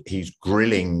Paxman. He's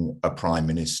grilling a prime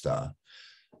minister,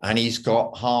 and he's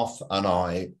got half an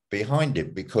eye behind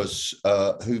it because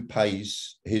who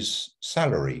pays his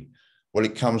salary? Well,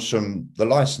 it comes from the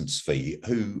license fee.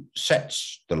 Who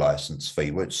sets the license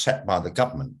fee? Well, it's set by the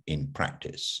government in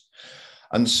practice.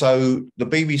 And so the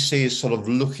BBC is sort of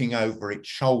looking over its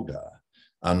shoulder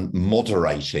and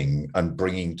moderating and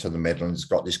bringing to the middle, and it's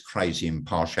got this crazy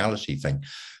impartiality thing.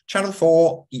 Channel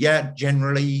 4, yeah,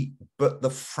 generally, but the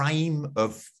frame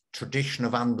of tradition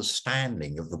of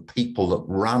understanding of the people that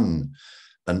run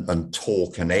and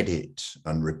talk and edit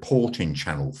and report in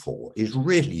Channel 4 is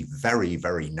really very,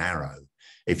 very narrow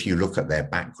if you look at their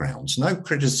backgrounds. No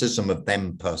criticism of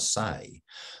them per se,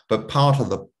 but part of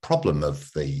the problem of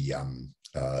the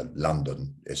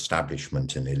London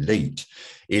establishment and elite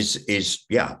is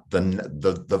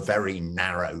the very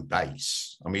narrow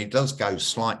base. I mean, it does go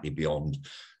slightly beyond,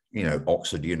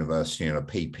 Oxford University and a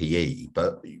PPE,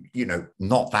 but,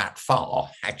 not that far,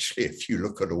 actually, if you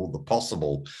look at all the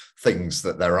possible things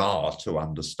that there are to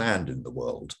understand in the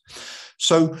world.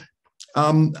 So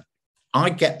I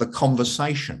get the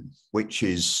conversation, which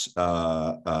is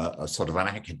a sort of an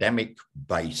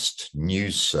academic-based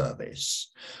news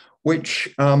service,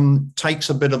 which takes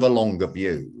a bit of a longer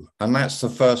view. And that's the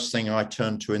first thing I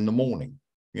turn to in the morning.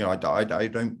 I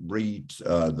don't read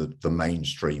the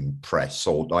mainstream press,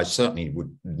 or I certainly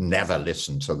would never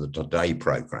listen to the Today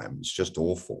programme. It's just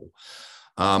awful.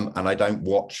 And I don't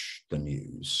watch the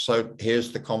news. So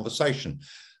here's the conversation.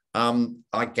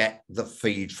 I get the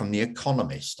feed from The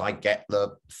Economist. I get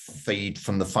the feed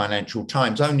from the Financial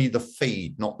Times, only the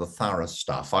feed, not the thorough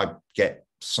stuff. I get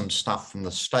some stuff from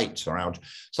the States around.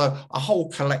 So a whole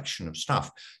collection of stuff.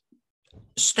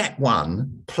 Step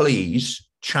one, please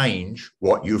change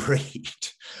what you read,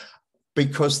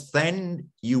 because then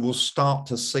you will start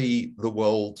to see the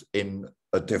world in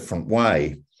a different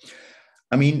way.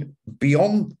 I mean,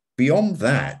 beyond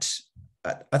that,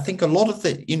 I think a lot of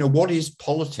the, what is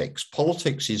politics?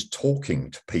 Politics is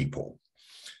talking to people,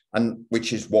 and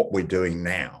which is what we're doing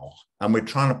now. And we're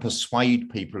trying to persuade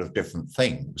people of different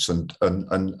things and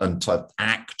to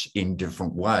act in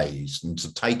different ways and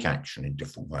to take action in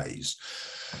different ways.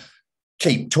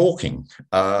 Keep talking,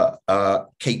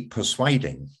 keep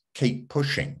persuading, keep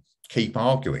pushing, keep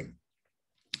arguing.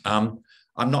 I'm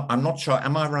not sure.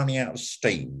 Am I running out of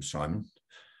steam, Simon?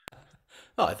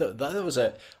 Oh, I thought that was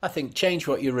I think change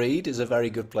what you read is a very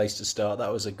good place to start.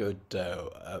 That was a good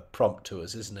prompt to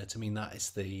us, isn't it? I mean, that is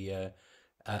the,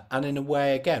 and in a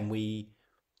way, again,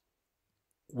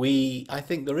 I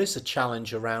think there is a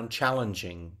challenge around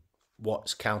challenging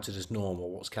what's counted as normal,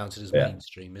 what's counted as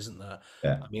mainstream, isn't there?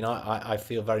 Yeah. I mean, I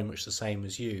feel very much the same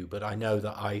as you, but I know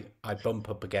that I bump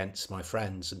up against my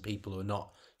friends and people who are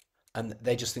not, and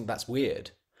they just think that's weird.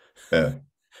 Yeah.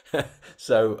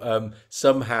 So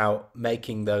somehow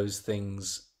making those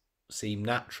things seem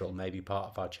natural may be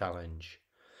part of our challenge.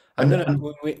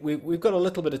 We've got a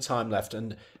little bit of time left,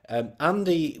 and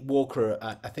Andy Walker,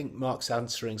 I think Mark's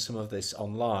answering some of this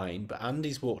online, but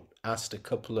Andy's asked a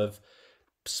couple of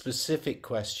specific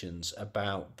questions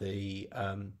about the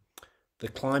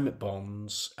climate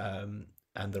bonds and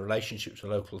the relationship to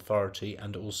local authority,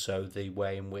 and also the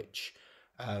way in which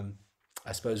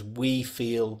I suppose we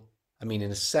feel. I mean,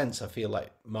 in a sense, I feel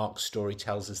like Mark's story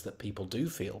tells us that people do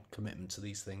feel commitment to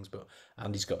these things, but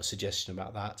Andy's got a suggestion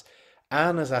about that.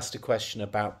 Anne has asked a question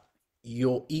about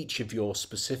each of your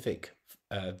specific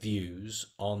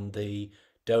views on the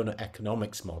donor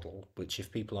economics model, which,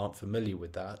 if people aren't familiar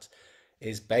with that,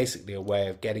 is basically a way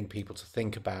of getting people to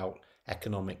think about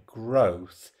economic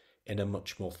growth in a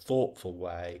much more thoughtful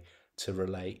way, to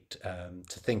relate,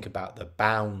 to think about the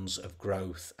bounds of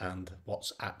growth and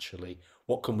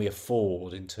what can we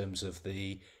afford in terms of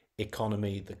the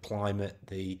economy, the climate,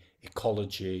 the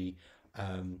ecology.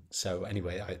 So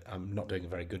anyway, I'm not doing a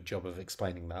very good job of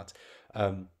explaining that,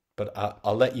 but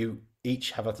I'll let you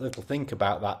each have a little think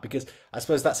about that, because I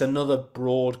suppose that's another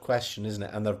broad question, isn't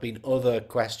it? And there have been other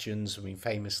questions. I mean,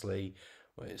 famously,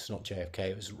 well, it's not JFK,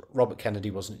 it was Robert Kennedy,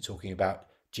 wasn't it, talking about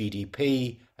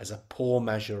GDP as a poor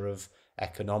measure of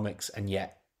economics, and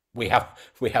yet we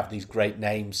have these great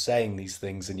names saying these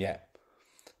things, and yet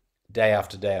day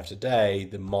after day after day,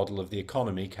 the model of the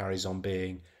economy carries on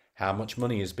being how much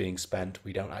money is being spent.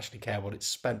 We don't actually care what it's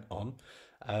spent on.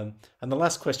 And the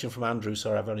last question from Andrew,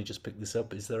 sorry, I've only just picked this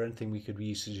up. Is there anything we could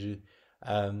use to do?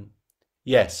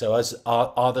 Yes, so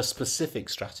are there specific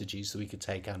strategies that we could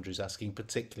take, Andrew's asking,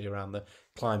 particularly around the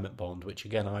climate bond, which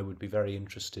again, I would be very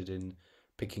interested in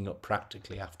picking up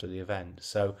practically after the event.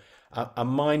 So I'm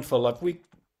mindful of,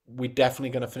 we're definitely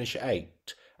going to finish at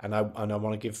 8, and I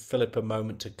want to give Philip a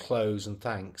moment to close and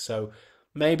thank. So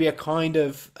maybe a kind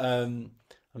of,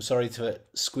 I'm sorry for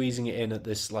squeezing it in at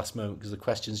this last moment because the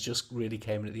questions just really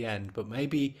came in at the end, but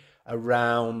maybe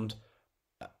around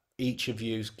each of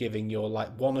you giving your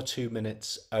like 1 or 2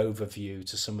 minutes overview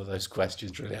to some of those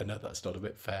questions. Really, I know that's not a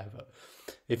bit fair, but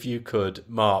if you could,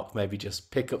 Mark, maybe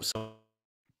just pick up some.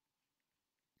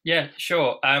 Yeah,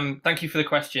 sure. Thank you for the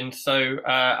question. So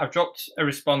I've dropped a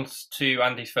response to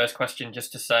Andy's first question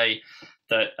just to say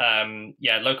that,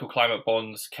 local climate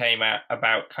bonds came out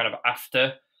about kind of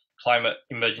after climate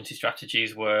emergency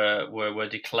strategies were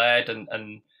declared,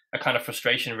 and a kind of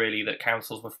frustration really that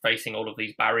councils were facing all of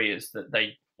these barriers, that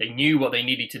they knew what they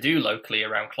needed to do locally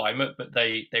around climate, but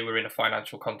they were in a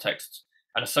financial context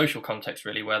and a social context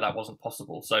really where that wasn't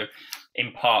possible. So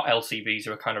in part, LCVs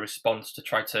are a kind of response to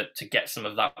try to get some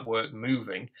of that work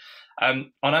moving.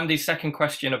 On Andy's second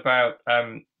question about,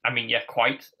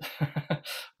 quite,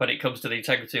 when it comes to the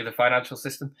integrity of the financial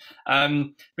system.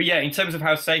 But yeah, in terms of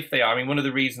how safe they are, I mean, one of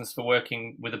the reasons for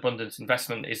working with Abundance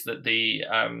Investment is that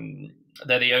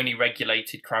they're the only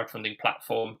regulated crowdfunding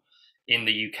platform in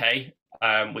the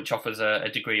UK, which offers a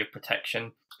degree of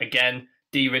protection. Again,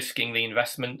 de-risking the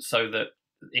investment so that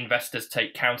investors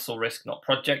take council risk, not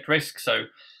project risk. So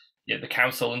the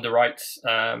council underwrites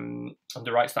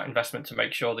that investment to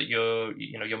make sure that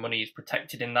your money is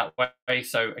protected in that way.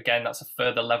 So again, that's a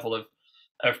further level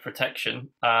of protection.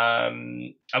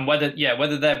 And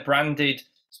whether they're branded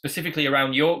specifically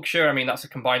around Yorkshire, I mean, that's a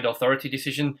combined authority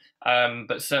decision.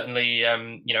 But certainly,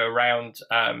 around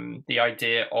the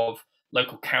idea of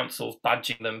local councils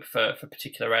badging them for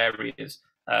particular areas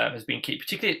has been key,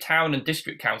 particularly at town and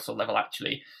district council level,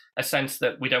 actually. A sense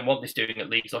that we don't want this doing at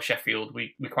Leeds or Sheffield.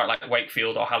 We quite like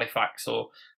Wakefield or Halifax or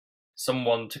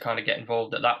someone to kind of get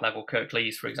involved at that level,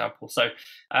 Kirklees, for example. So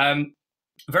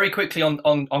very quickly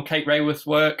on Kate Rayworth's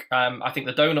work, I think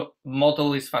the donut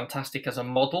model is fantastic as a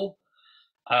model.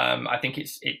 I think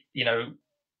it's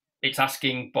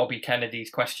asking Bobby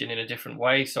Kennedy's question in a different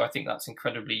way. So I think that's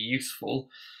incredibly useful.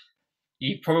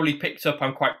 You probably picked up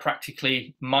I'm quite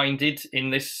practically minded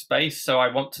in this space, so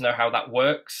I want to know how that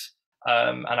works.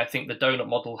 And I think the donut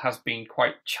model has been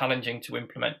quite challenging to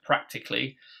implement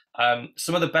practically.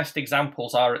 Some of the best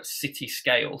examples are at city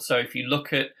scale. So if you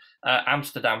look at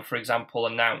Amsterdam, for example,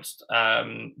 announced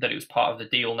that it was part of the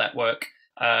Deal network.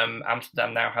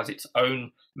 Amsterdam now has its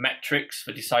own metrics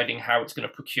for deciding how it's going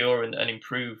to procure and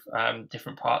improve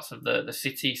different parts of the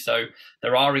city. So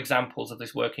there are examples of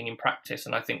this working in practice,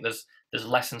 and I think there's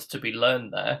lessons to be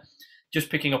learned there.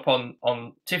 Just picking up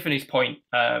on Tiffany's point,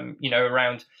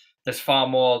 around there's far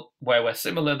more where we're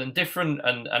similar than different,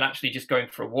 and actually just going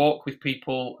for a walk with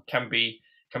people can be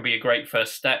a great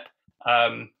first step.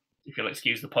 If you'll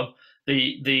excuse the pun,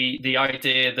 the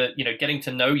idea that getting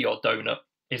to know your donut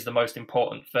is the most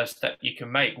important first step you can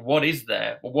make. What is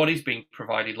there, or what is being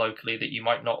provided locally that you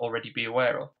might not already be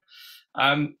aware of?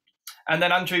 And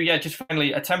then Andrew, just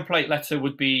finally, a template letter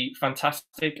would be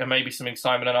fantastic, and maybe something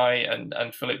Simon and I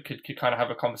and Philip could kind of have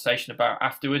a conversation about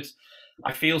afterwards.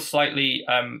 I feel slightly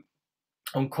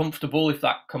uncomfortable if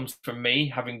that comes from me,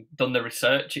 having done the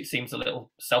research. It seems a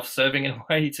little self-serving in a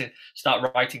way to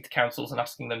start writing to councils and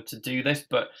asking them to do this,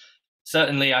 but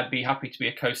certainly I'd be happy to be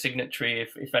a co-signatory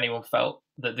if anyone felt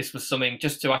that this was something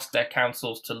just to ask their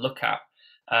councils to look at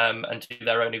and do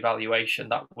their own evaluation.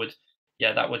 That would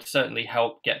certainly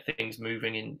help get things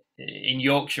moving in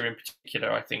Yorkshire in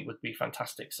particular. I think would be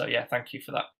fantastic. So thank you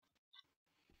for that.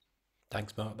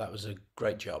 Thanks, Mark. That was a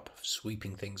great job of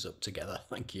sweeping things up together.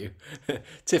 Thank you.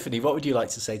 Tiffany, what would you like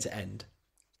to say to end?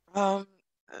 Um,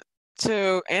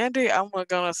 to Andy, I'm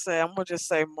gonna just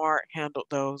say Mark handled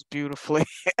those beautifully.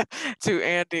 To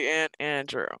Andy and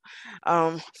Andrew.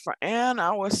 For Anne,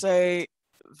 I would say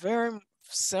very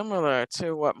similar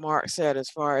to what Mark said as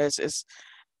far as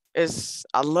is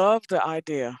I love the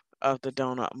idea of the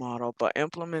donut model, but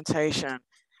implementation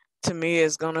to me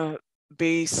is gonna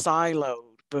be siloed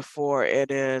before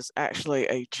it is actually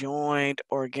a joined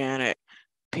organic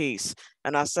piece.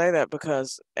 And I say that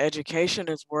because education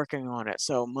is working on it.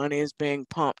 So money is being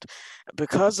pumped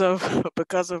because of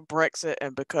because of Brexit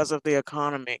and because of the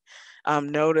economy. I'm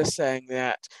noticing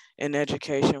that in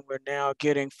education we're now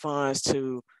getting funds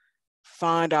to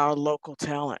find our local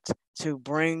talent, to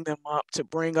bring them up, to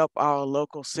bring up our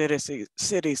local cities,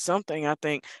 something I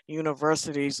think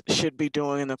universities should be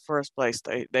doing in the first place.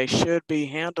 They should be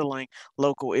handling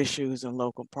local issues and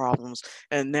local problems.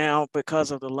 And now,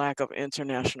 because of the lack of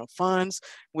international funds,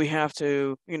 we have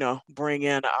to, bring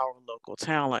in our local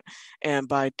talent. And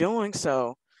by doing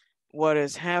so, what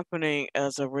is happening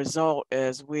as a result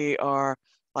is we are,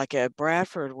 like at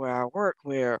Bradford where I work,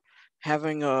 we're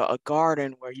having a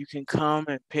garden where you can come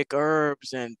and pick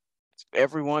herbs and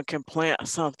everyone can plant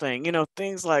something,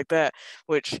 things like that,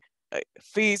 which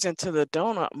feeds into the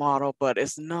donut model, but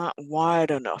it's not wide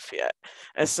enough yet.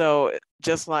 And so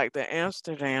just like the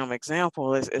Amsterdam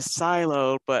example is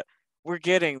siloed, but we're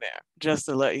getting there, just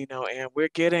to let you know, and we're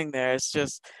getting there. It's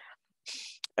just,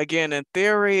 again, in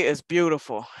theory, it's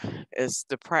beautiful. It's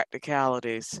the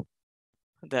practicalities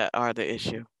that are the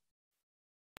issue.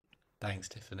 Thanks,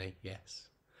 Tiffany. Yes.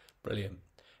 Brilliant.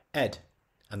 Ed,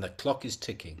 and the clock is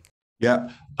ticking. Yeah.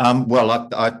 Well,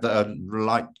 I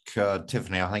like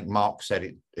Tiffany. I think Mark said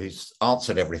it. He's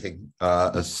answered everything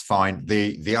as fine.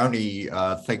 The only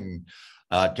thing,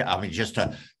 I mean,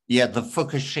 the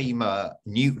Fukushima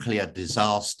nuclear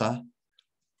disaster,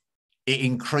 it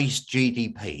increased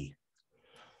GDP.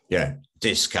 Yeah,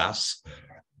 discuss.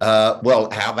 Well,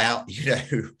 how about,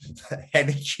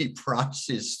 energy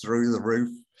prices through the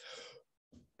roof,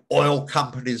 oil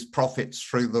companies' profits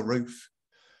through the roof?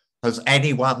 Has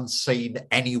anyone seen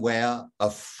anywhere a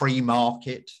free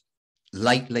market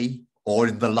lately or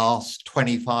in the last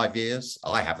 25 years?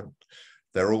 I haven't.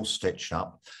 They're all stitched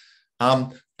up.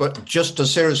 But just a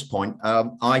serious point,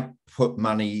 I put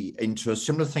money into a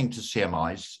similar thing to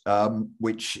CMIs,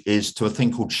 which is to a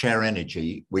thing called Share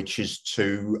Energy, which is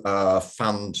to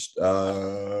fund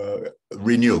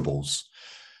renewables.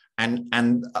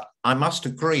 And I must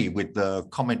agree with the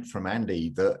comment from Andy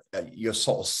that you're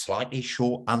sort of slightly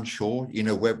unsure,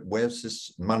 where's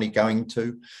this money going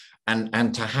to?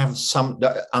 And to have some,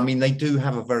 I mean, they do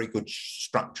have a very good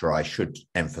structure, I should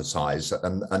emphasize,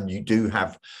 and you do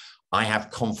have, I have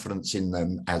confidence in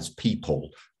them as people,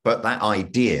 but that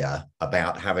idea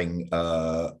about having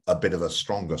a bit of a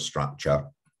stronger structure,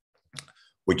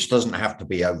 which doesn't have to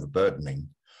be overburdening,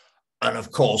 and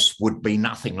of course would be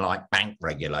nothing like bank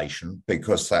regulation,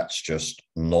 because that's just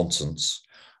nonsense.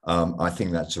 I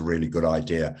think that's a really good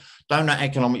idea. Donut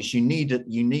economics, you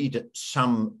need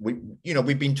some,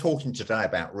 we've been talking today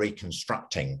about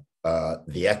reconstructing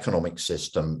the economic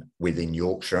system within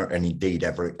Yorkshire and indeed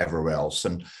everywhere else.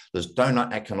 And there's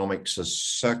donut economics, there's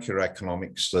circular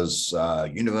economics, there's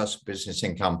universal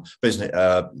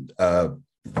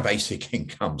basic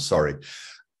income, sorry.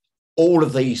 All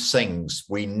of these things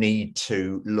we need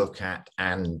to look at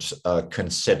and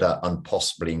consider and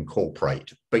possibly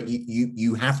incorporate. But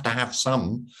you have to have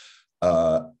some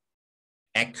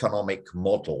economic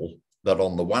model that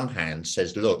on the one hand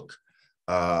says, look,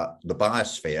 the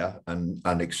biosphere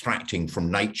and extracting from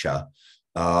nature,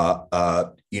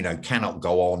 cannot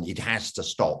go on. It has to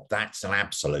stop. That's an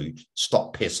absolute.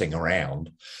 Stop pissing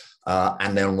around.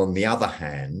 And then on the other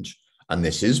hand, and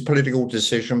this is political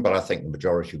decision, but I think the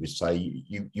majority would say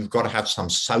you've got to have some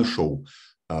social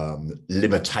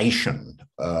limitation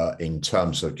in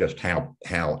terms of just how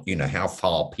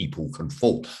far people can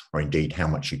fall, or indeed how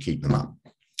much you keep them up.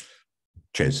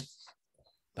 Cheers.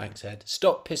 Thanks, Ed.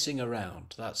 Stop pissing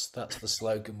around. That's the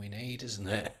slogan we need, isn't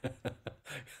it?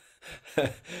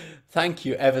 Thank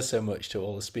you ever so much to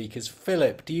all the speakers.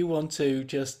 Philip, do you want to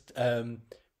just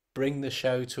bring the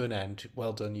show to an end?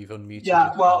 Well done, you've unmuted.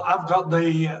 Yeah, well, I've got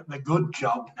the good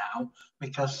job now,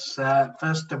 because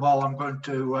first of all, I'm going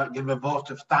to give a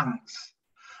vote of thanks,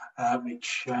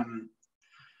 which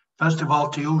first of all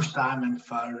to you, Simon,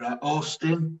 for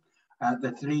hosting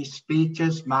the three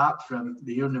speakers, Mark from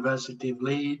the University of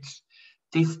Leeds,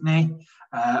 Tiffany,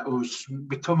 who's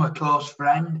become a close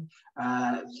friend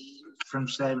from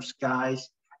Same Skies,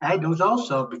 Ed, who's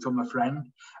also become a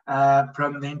friend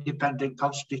from the Independent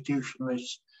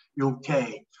Constitutionalists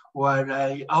UK, were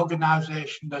an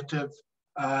organisation that have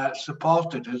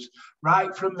supported us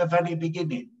right from the very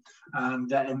beginning,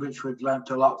 and in which we've learnt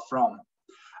a lot from.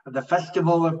 The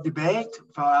Festival of Debate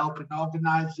for helping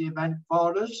organise the event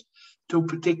for us, two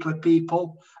particular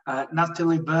people,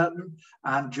 Natalie Burton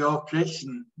and Joe Chris,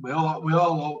 and we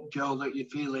all hope, Joe, that you're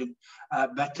feeling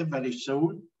better very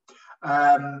soon.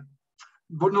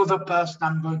 One other person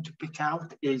I'm going to pick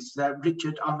out is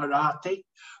Richard Honorati,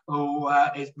 who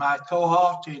is my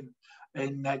cohort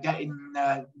in getting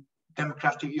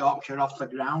Democratic Yorkshire off the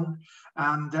ground,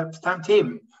 and thank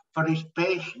him for his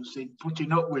patience in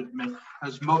putting up with me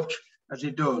as much as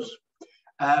he does.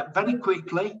 Very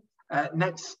quickly,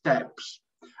 next steps.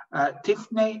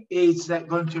 Tiffany is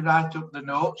going to write up the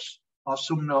notes, or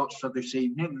some notes for this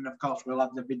evening, and of course we'll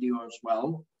have the video as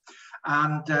well.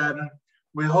 And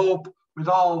we hope with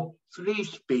all three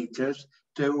speakers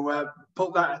to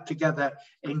put that together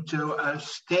into a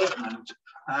statement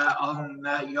on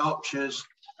Yorkshire's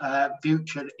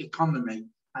future economy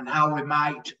and how we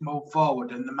might move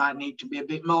forward. And there might need to be a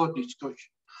bit more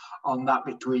discussion on that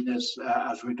between us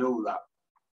as we do that.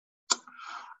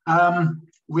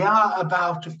 We are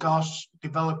about, of course,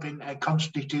 developing a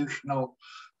constitutional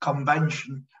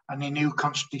convention and a new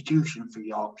constitution for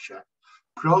Yorkshire.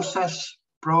 Progress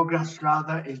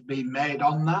is being made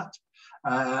on that.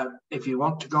 If you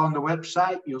want to go on the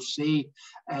website, you'll see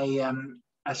a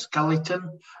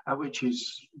skeleton which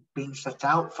is being set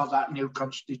out for that new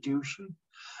constitution.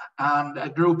 And a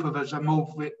group of us are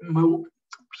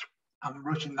I'm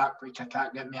rushing that quick, I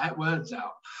can't get my words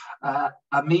out.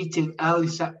 A meeting early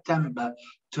September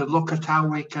to look at how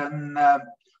we can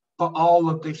put all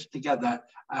of this together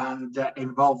and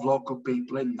involve local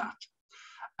people in that.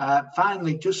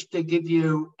 Finally, just to give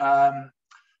you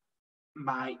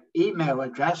my email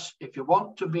address, if you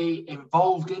want to be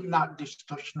involved in that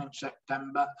discussion in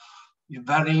September, you're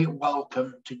very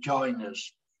welcome to join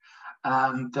us.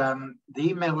 And the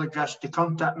email address to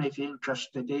contact me if you're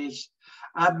interested is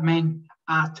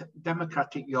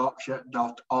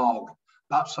admin@democraticyorkshire.org.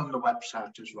 That's on the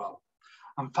website as well.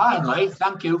 And finally,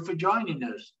 thank you for joining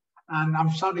us. And I'm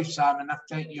sorry, Simon, I've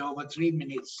taken you over 3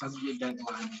 minutes on your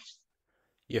deadline.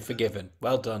 You're forgiven.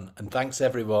 Well done. And thanks,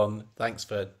 everyone. Thanks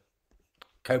for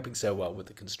coping so well with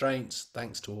the constraints.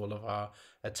 Thanks to all of our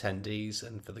attendees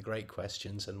and for the great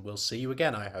questions. And we'll see you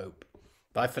again, I hope.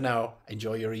 Bye for now.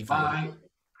 Enjoy your evening. Bye.